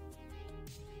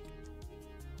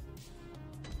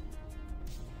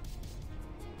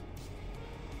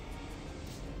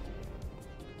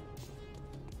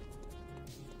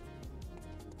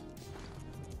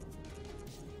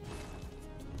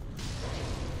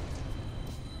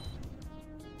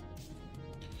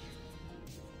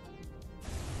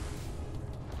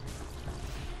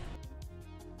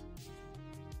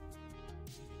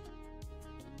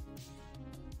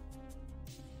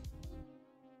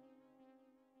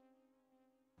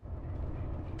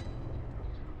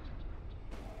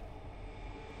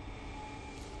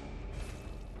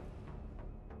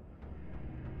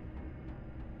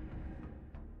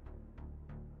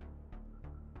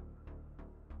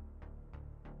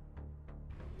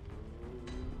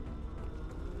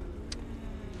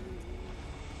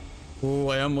 Ooh,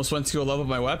 I almost went to go level up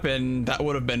my weapon. That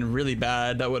would have been really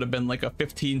bad. That would have been like a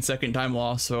 15-second time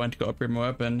loss. So I went to go upgrade my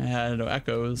weapon. I had no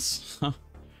echoes. Huh.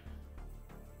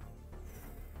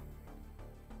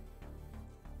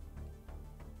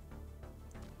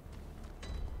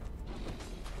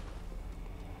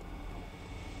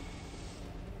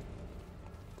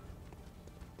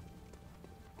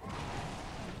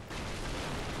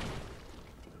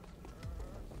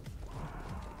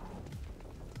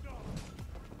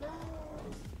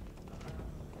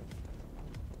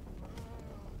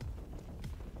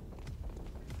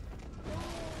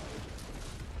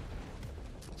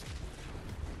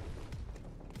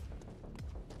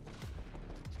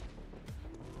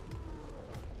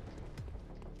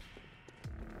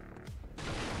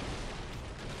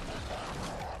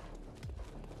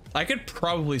 I could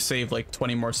probably save like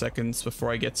 20 more seconds before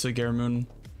I get to Garamoon,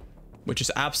 which is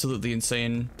absolutely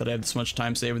insane that I have this much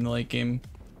time saved in the late game.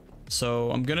 So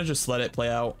I'm gonna just let it play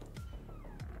out.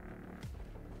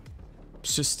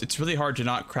 It's really hard to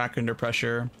not crack under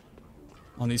pressure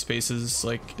on these spaces.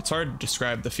 Like, it's hard to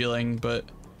describe the feeling, but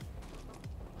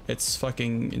it's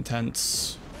fucking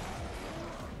intense.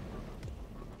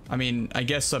 I mean, I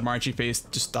guess Marchie Face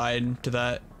just died to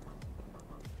that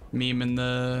meme in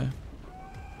the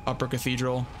Upper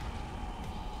Cathedral.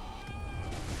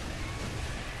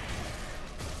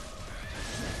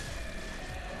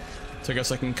 So I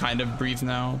guess I can kind of breathe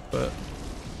now, but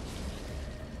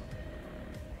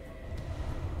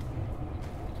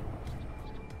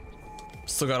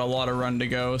still got a lot of run to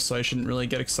go, so I shouldn't really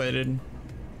get excited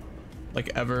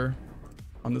like ever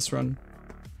on this run.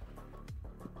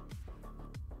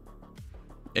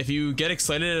 If you get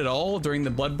excited at all during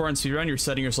the Bloodborne speedrun, you're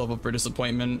setting yourself up for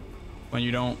disappointment when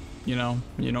you don't, you know,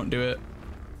 when you don't do it.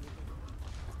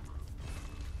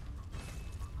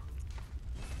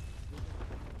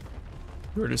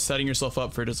 You're just setting yourself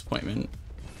up for disappointment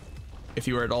if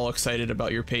you were at all excited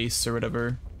about your pace or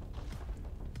whatever.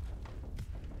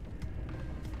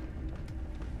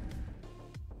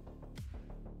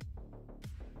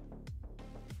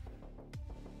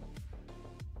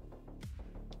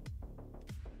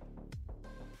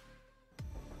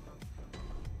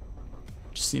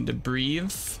 Just need to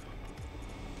breathe.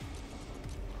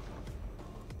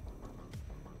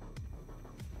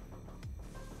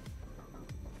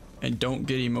 And don't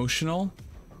get emotional.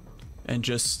 And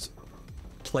just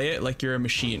play it like you're a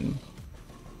machine.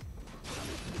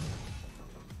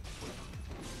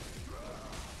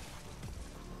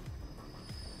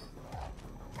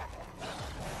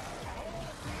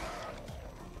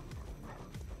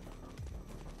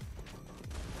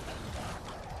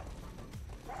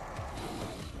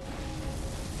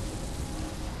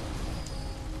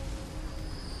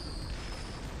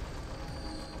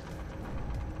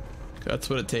 That's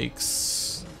what it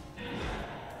takes.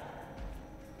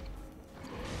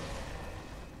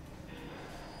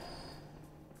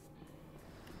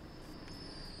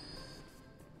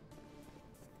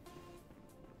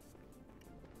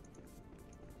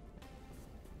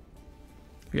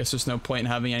 I guess there's no point in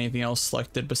having anything else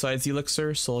selected besides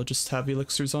elixir, so I'll just have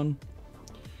elixirs on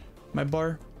my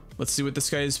bar. Let's see what this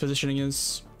guy's positioning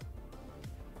is.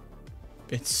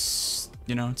 It's,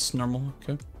 you know, it's normal.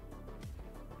 Okay.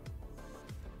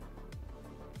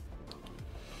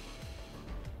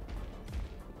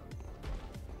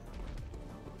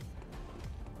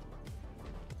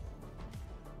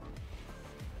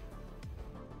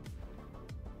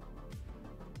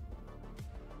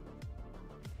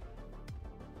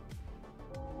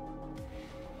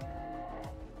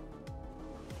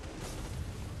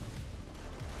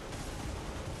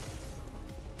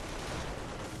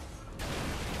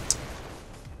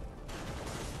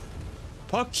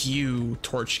 Fuck you,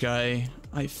 torch guy.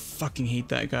 I fucking hate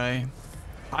that guy.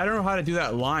 I don't know how to do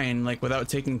that line like without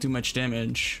taking too much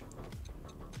damage.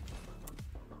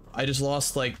 I just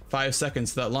lost like 5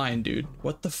 seconds to that line, dude.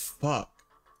 What the fuck?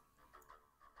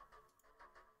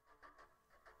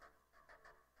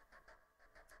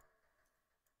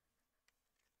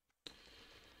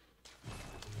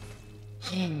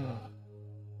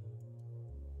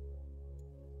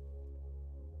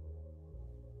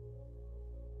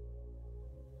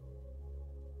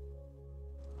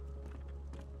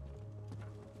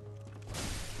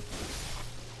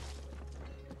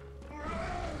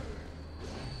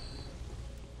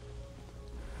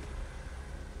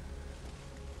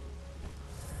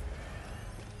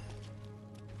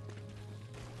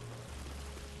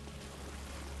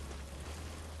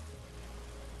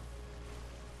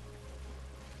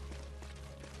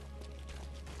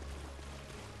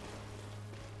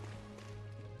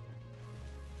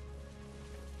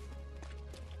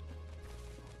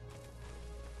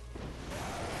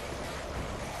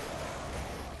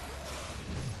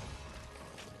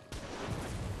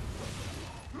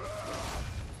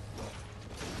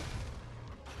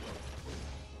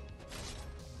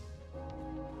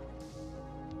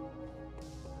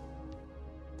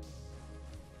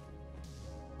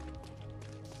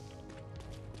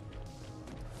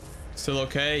 Still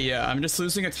okay? Yeah, I'm just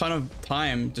losing a ton of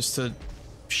time just to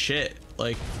shit.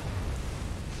 Like,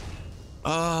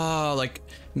 like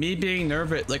me being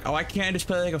nervous. Like, oh, I can't just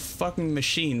play like a fucking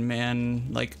machine, man.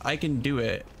 Like, I can do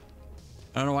it.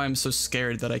 I don't know why I'm so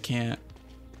scared that I can't.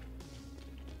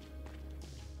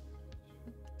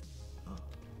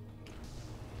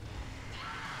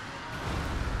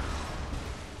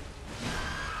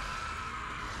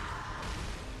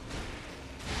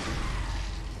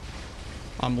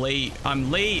 I'm late.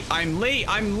 I'm late. I'm late.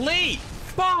 I'm late.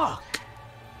 Fuck.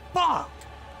 Fuck.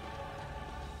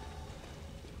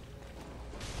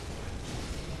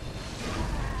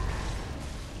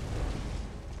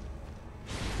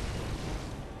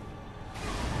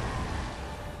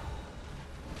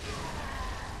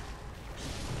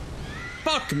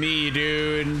 Fuck me,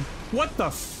 dude. What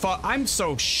the fuck? I'm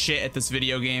so shit at this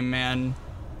video game, man.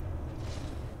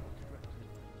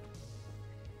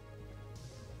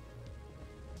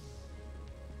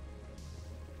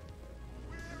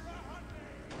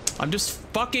 I'm just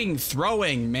fucking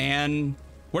throwing, man.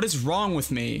 What is wrong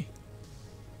with me?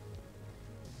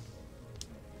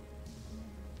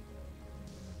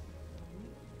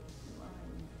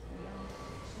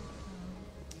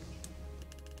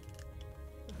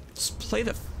 Just play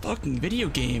the fucking video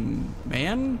game,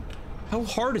 man. How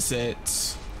hard is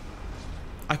it?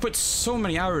 I put so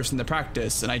many hours into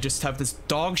practice and I just have this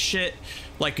dog shit,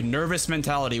 like, nervous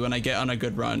mentality when I get on a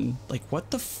good run. Like,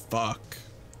 what the fuck?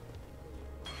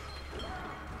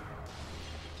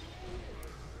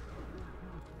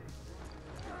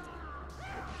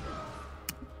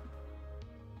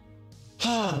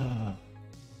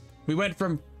 We went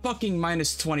from fucking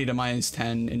 -20 to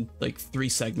 -10 in like 3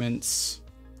 segments.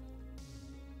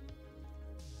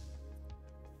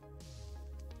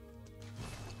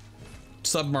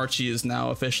 Submarchi is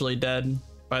now officially dead,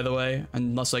 by the way,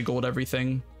 unless I gold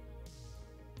everything.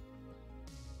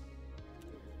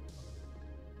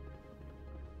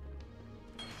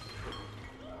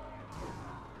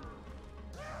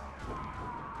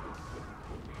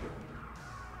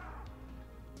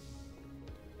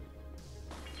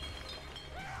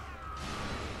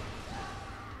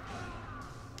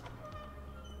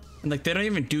 And like, they don't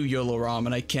even do YOLO ROM,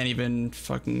 and I can't even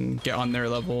fucking get on their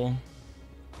level.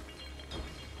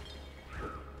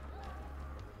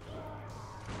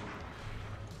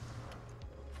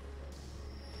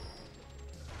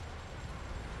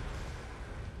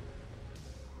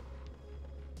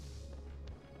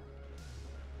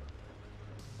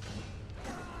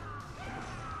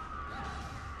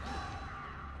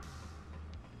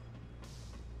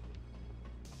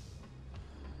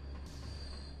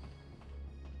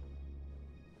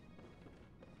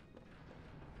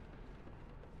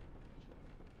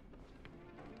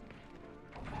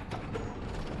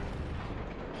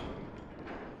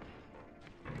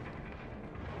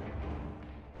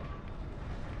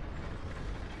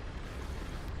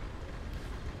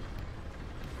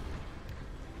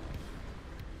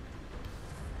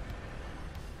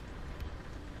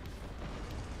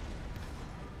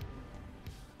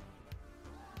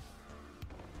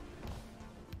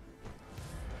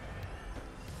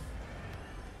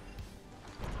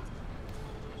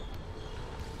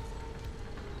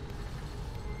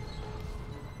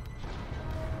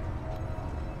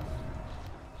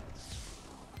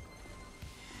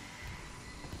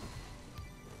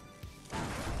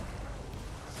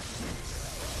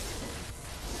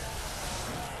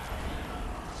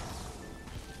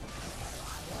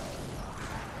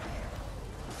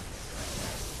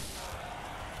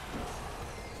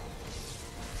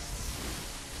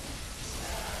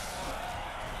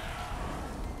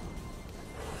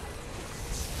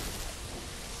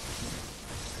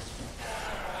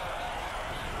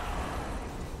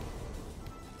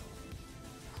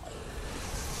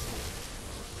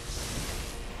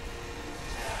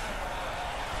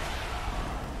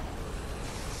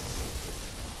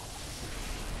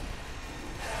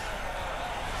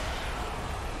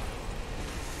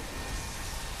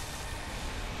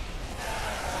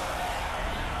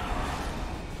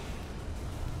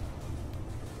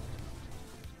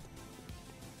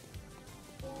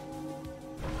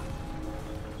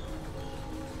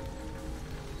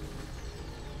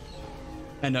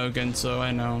 I know, Genso,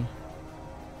 I know.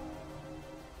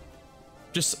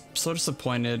 Just so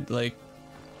disappointed, like...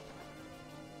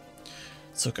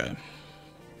 It's okay.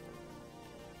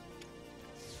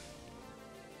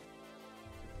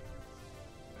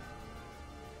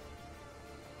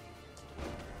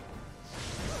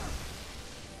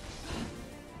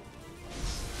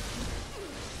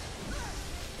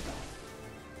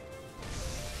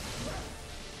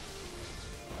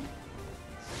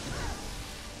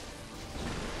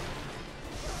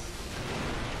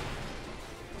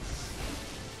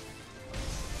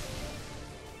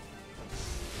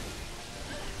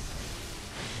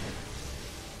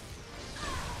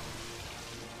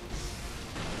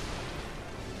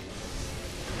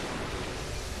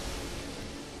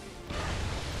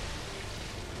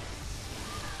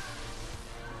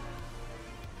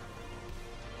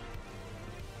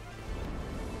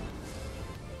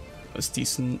 Was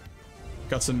decent.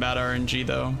 Got some bad RNG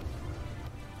though,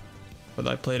 but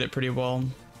I played it pretty well.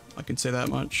 I can say that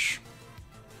much.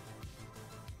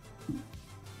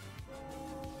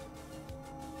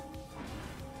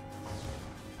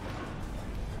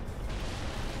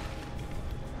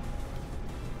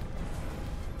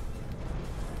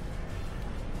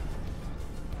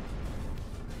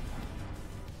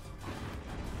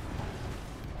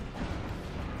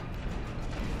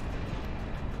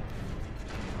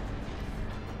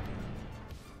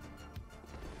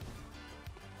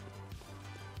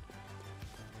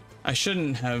 I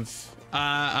shouldn't have.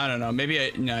 I don't know. Maybe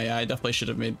I. No, yeah, I definitely should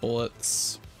have made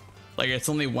bullets. Like, it's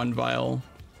only one vial.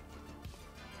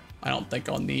 I don't think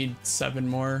I'll need 7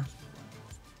 more.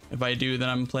 If I do, then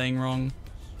I'm playing wrong.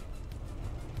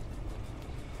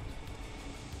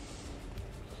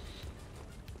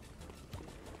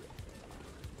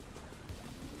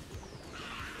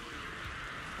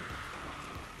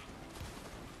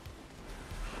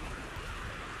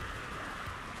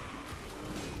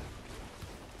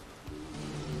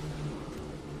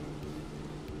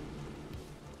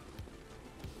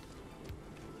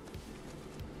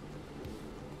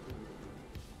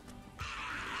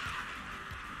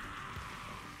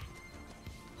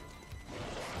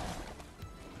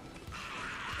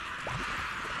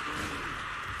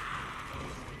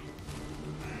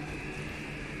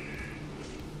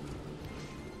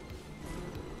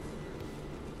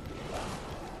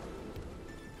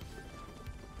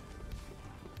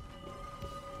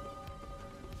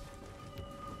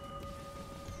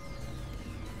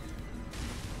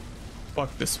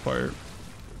 Fuck this part.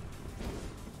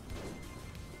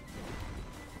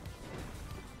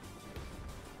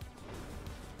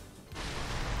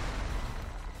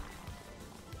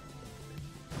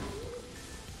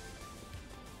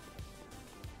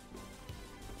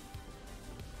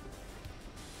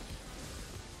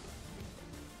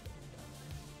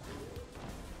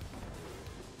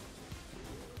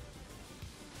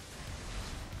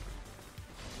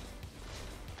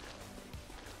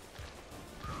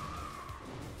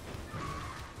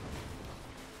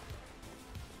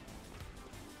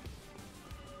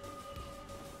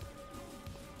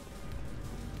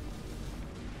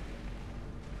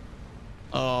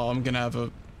 Oh, I'm gonna have a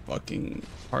fucking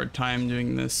hard time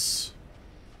doing this.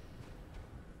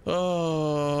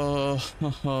 Oh,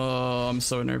 I'm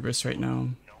so nervous right now.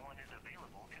 No one is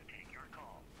available to take your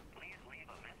call. Please leave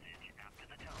a message after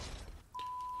the tone.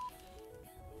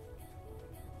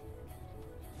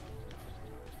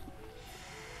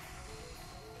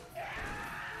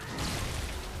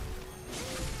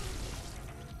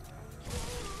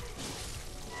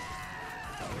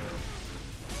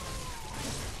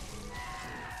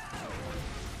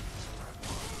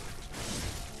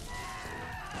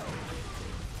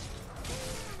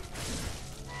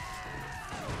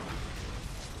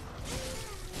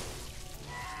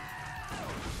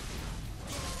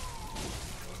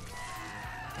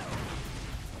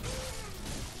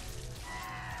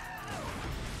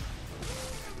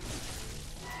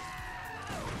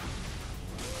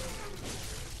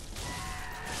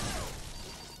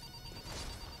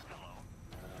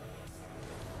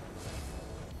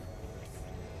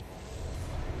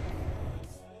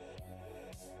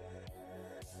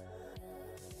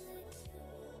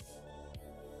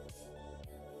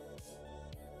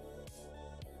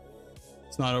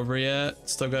 It's not over yet.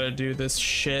 Still gotta do this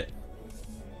shit.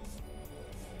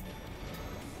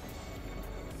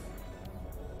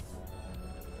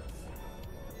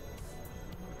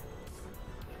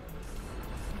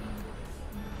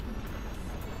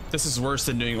 This is worse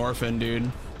than doing Orphan,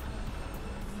 dude.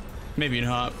 Maybe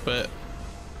not, but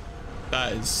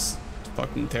that is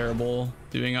fucking terrible.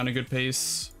 Doing on a good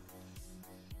pace.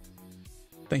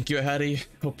 Thank you, Hattie.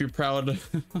 Hope you're proud.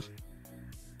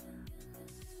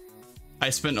 I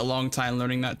spent a long time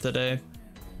learning that today.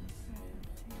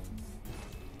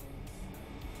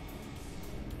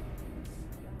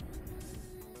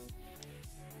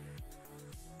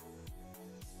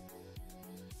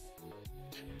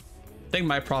 I think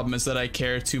my problem is that I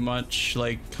care too much.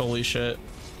 Like, holy shit.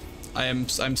 I'm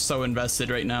so invested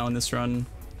right now in this run.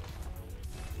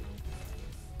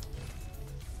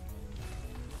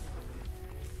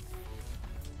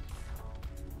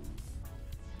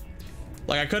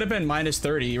 Like, I could have been minus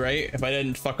 30, right? If I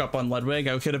didn't fuck up on Ludwig,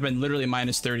 I could have been literally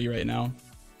minus 30 right now.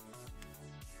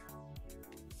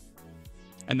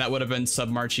 And that would have been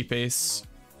sub-Marchy pace.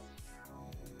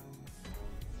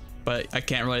 But I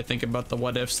can't really think about the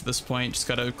what ifs at this point. Just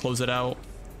gotta close it out.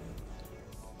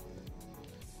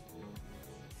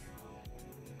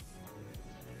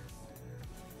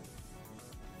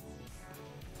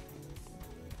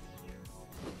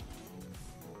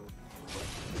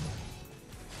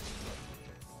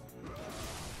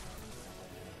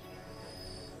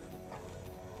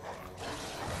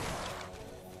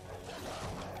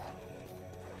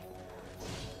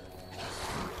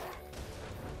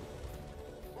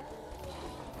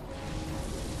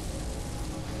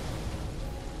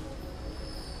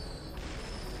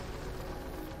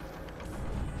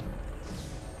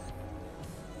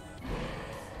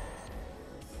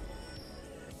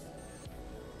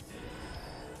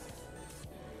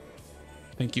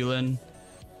 Thank you, Lynn.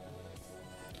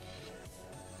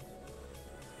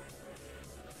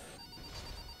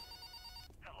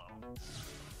 Hello.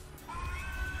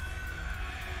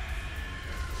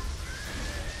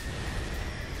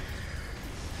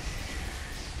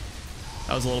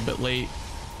 I was a little bit late.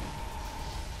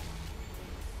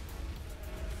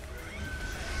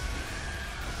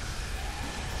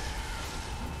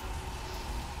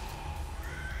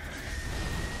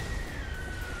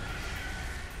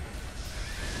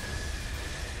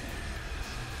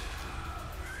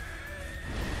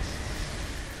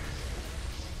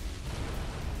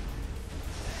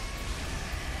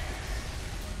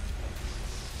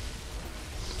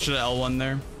 Should have L1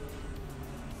 there.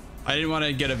 I didn't want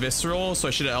to get a visceral, so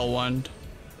I should have L1'd.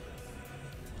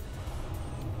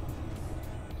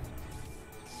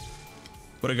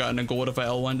 Would have gotten a gold if I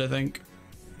L1'd, I think.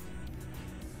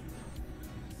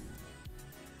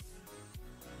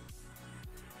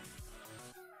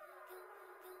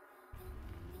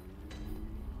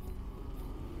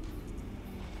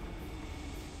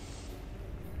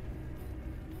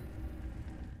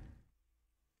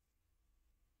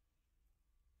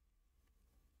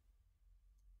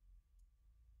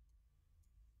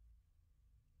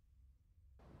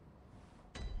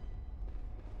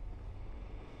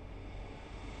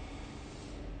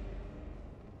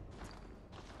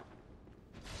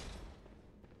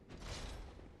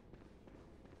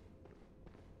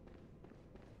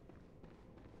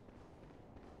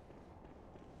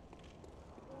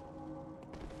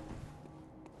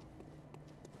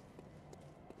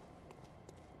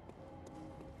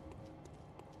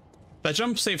 That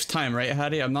jump saves time, right,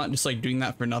 Hattie? I'm not just like doing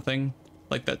that for nothing.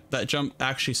 Like that jump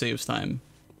actually saves time.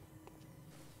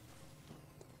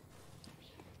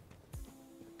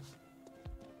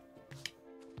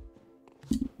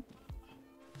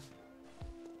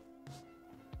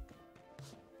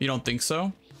 You don't think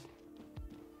so?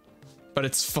 But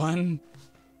it's fun.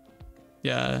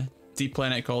 Yeah, Deep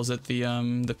Planet calls it the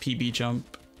PB jump.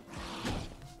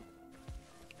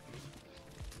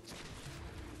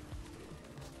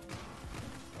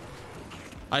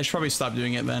 I should probably stop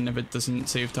doing it then if it doesn't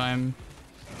save time.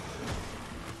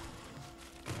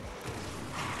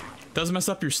 It does mess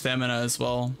up your stamina as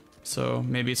well, so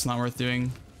maybe it's not worth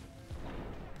doing.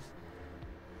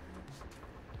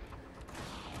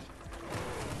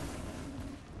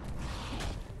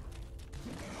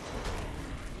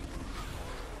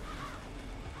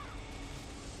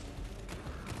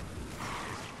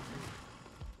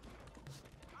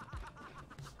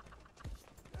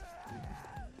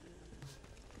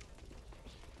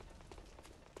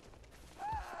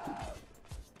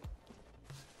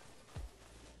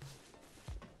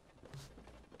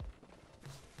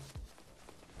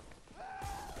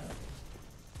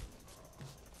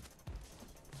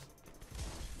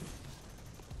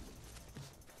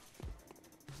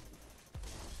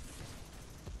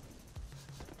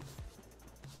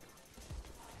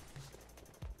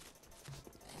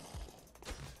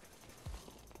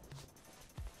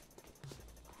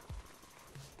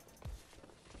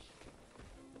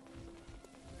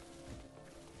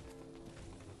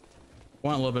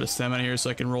 Want a little bit of stamina here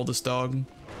so I can roll this dog.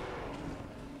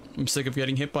 I'm sick of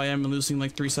getting hit by him and losing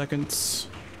like 3 seconds.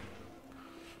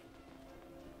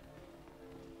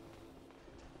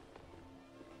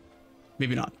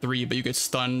 maybe not 3, but you get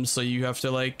stunned, so you have to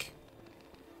like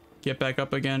get back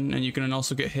up again, and you can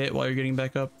also get hit while you're getting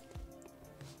back up.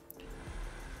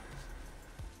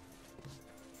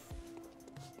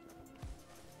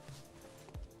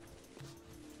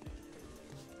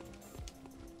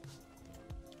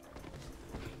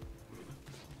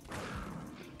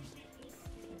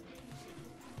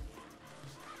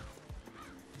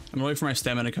 I'm waiting for my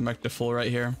stamina to come back to full right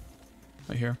here.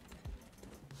 Right here.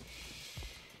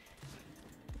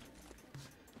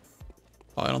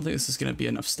 Oh, I don't think this is gonna be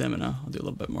enough stamina. I'll do a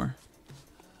little bit more.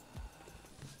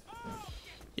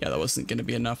 Yeah, that wasn't gonna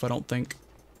be enough, I don't think.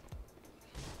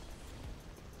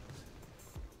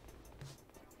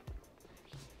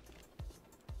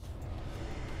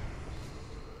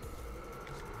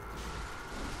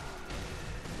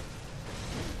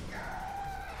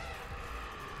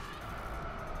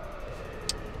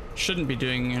 Shouldn't be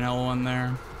doing an L1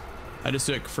 there. I just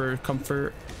do it for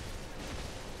comfort.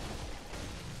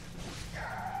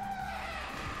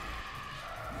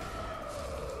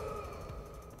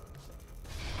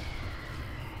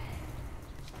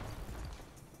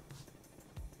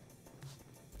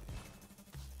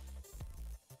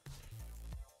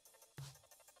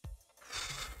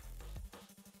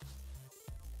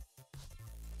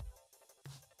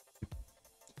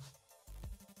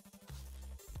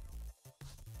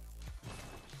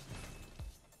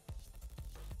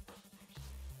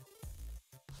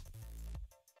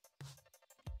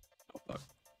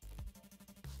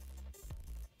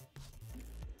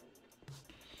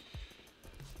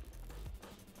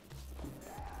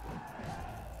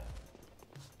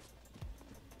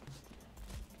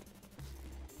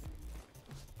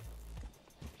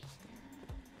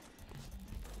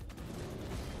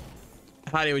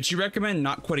 Heidi, would you recommend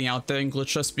not quitting out there in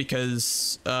Glitchless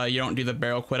because you don't do the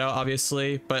barrel quit out,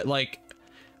 obviously? But like,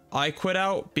 I quit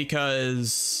out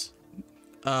because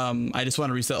I just want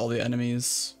to reset all the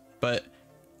enemies. But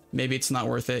maybe it's not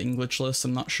worth it in Glitchless.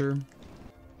 I'm not sure.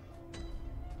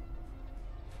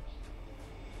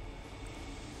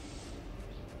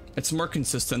 It's more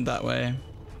consistent that way.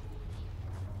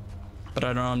 But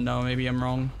I don't know. Maybe I'm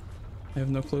wrong. I have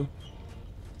no clue.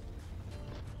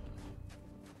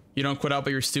 You don't quit out,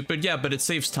 but you're stupid. Yeah, but it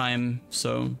saves time,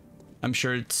 so I'm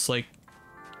sure it's like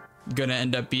gonna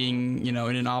end up being, you know,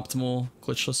 in an optimal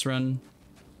glitchless run.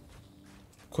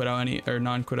 Quit out any or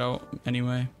non-quit out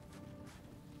anyway.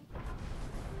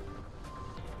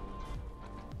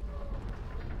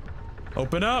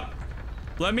 Open up!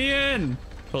 Let me in!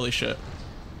 Holy shit.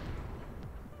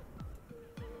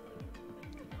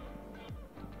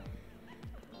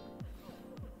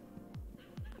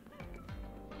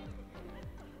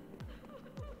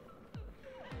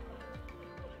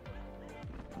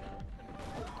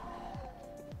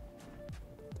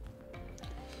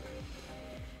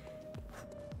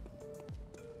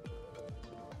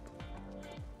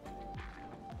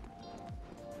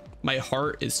 My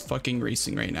heart is fucking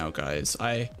racing right now, guys.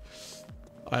 I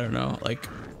don't know, like,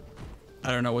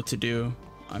 I don't know what to do.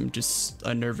 I'm just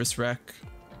a nervous wreck.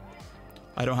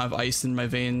 I don't have ice in my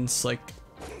veins like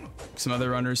some other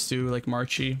runners do, like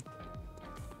Marchie.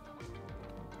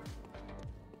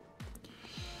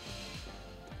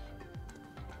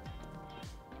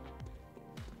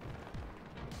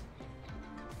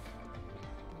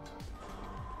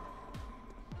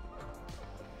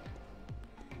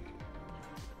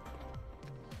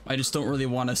 I just don't really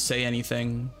want to say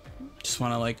anything. Just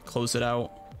want to like close it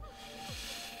out.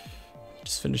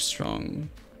 Just finish strong.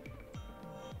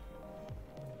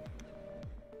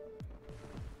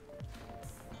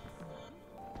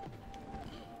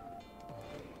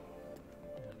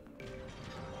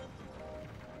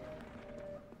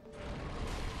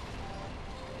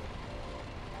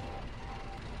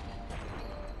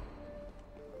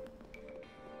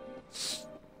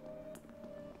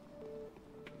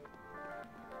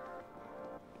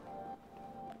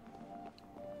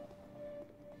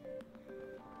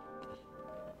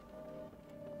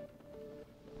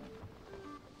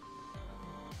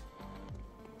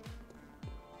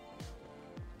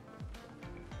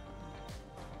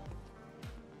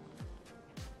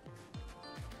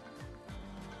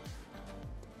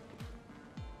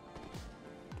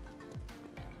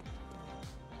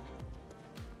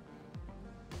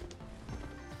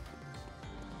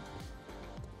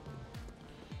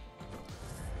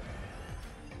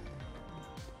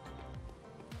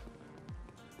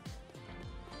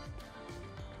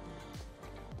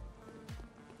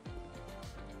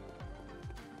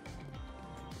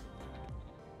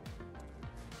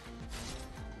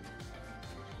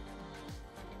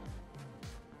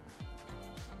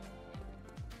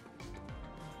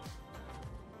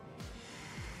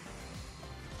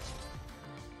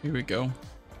 Here we go.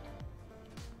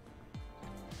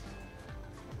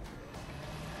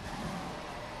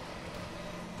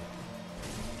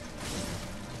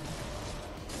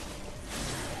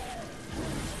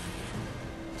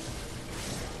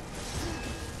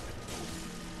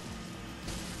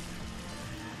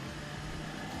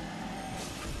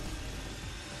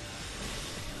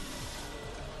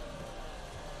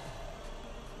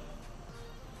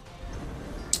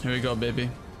 Here we go, baby.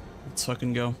 Let's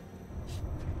fucking go.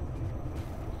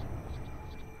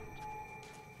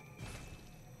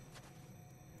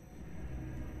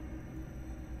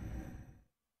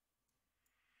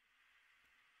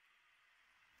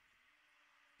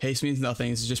 Haste means nothing.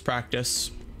 This is just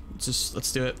practice.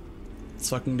 Let's do it. Let's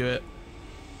fucking do it.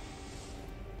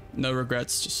 No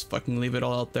regrets. Just fucking leave it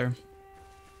all out there.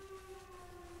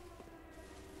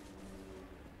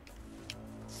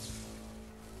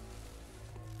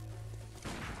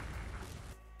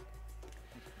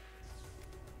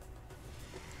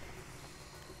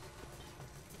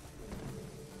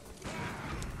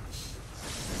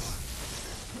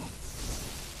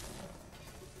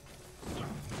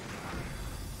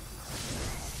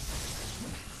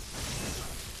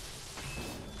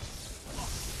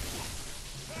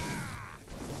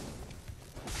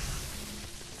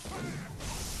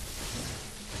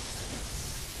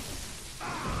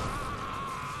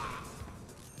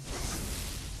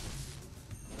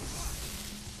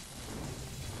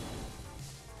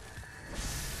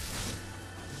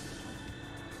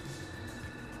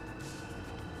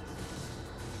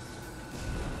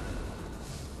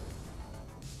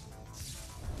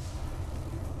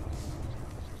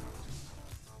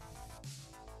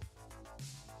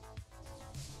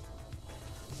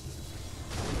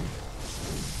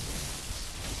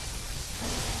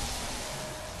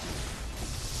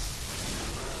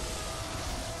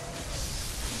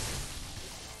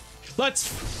 Let's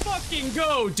fucking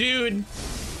go, dude.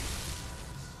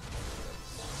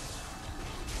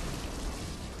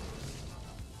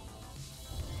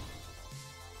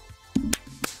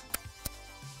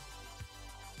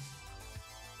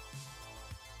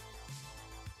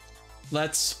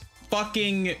 Let's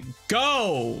fucking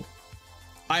go.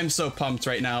 I'm so pumped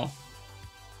right now.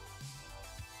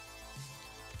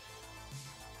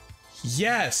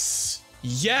 Yes.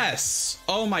 Yes.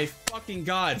 Oh my fucking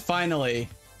God. Finally.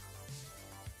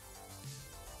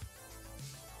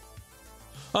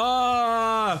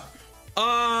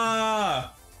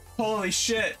 Holy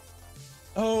shit.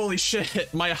 Holy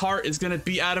shit. My heart is gonna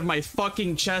be out of my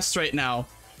fucking chest right now.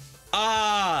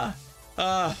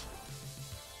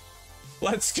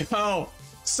 Let's go.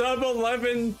 Sub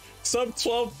 11, sub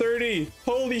 1230.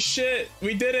 Holy shit.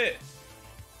 We did it.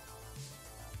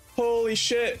 Holy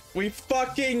shit. We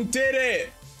fucking did it.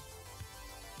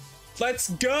 Let's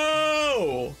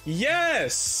go.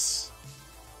 Yes.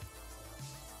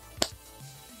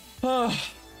 Oh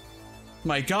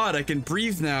my God, I can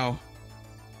breathe now.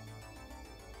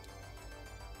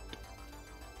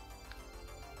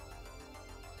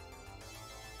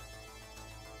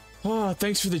 Oh,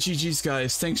 thanks for the GGs,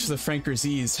 guys. Thanks for the Frankers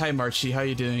E's. Hi, Marchie. How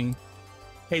you doing?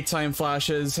 Hey, Time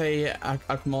Flashes. Hey,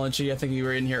 Akmology. I think you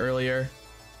were in here earlier.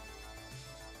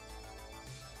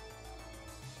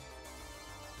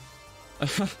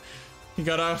 You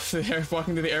got off the air,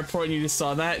 walking to the airport, and you just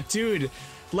saw that? Dude,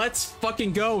 let's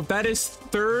fucking go. That is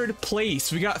third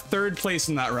place. We got third place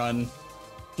in that run.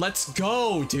 Let's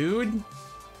go, dude.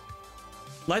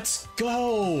 Let's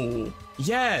go.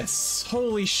 Yes.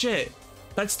 Holy shit.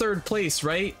 That's third place,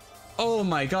 right? Oh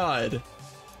my God.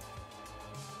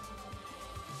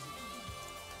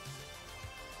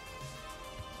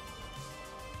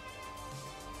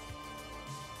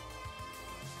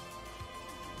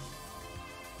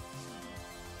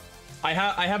 I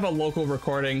have a local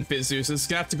recording, BitZeus. It's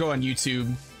gonna have to go on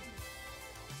YouTube.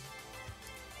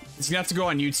 It's gonna have to go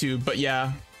on YouTube, but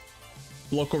yeah.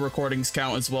 Local recordings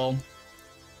count as well.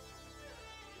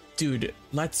 Dude,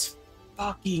 let's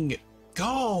fucking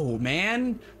go,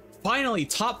 man. Finally,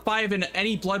 top 5 in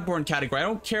any Bloodborne category. I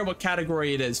don't care what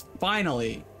category it is.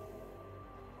 Finally.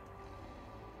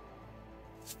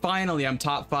 Finally, I'm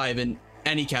top 5 in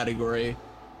any category.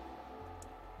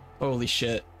 Holy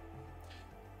shit.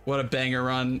 What a banger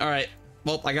run. All right.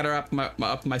 Well, I gotta wrap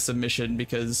up my submission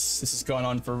because this is going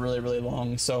on for really, really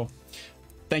long. So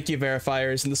thank you,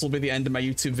 verifiers. And this will be the end of my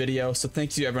YouTube video. So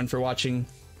thank you, everyone, for watching.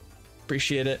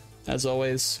 Appreciate it. As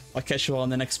always, I'll catch you all in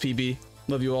the next PB.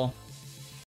 Love you all.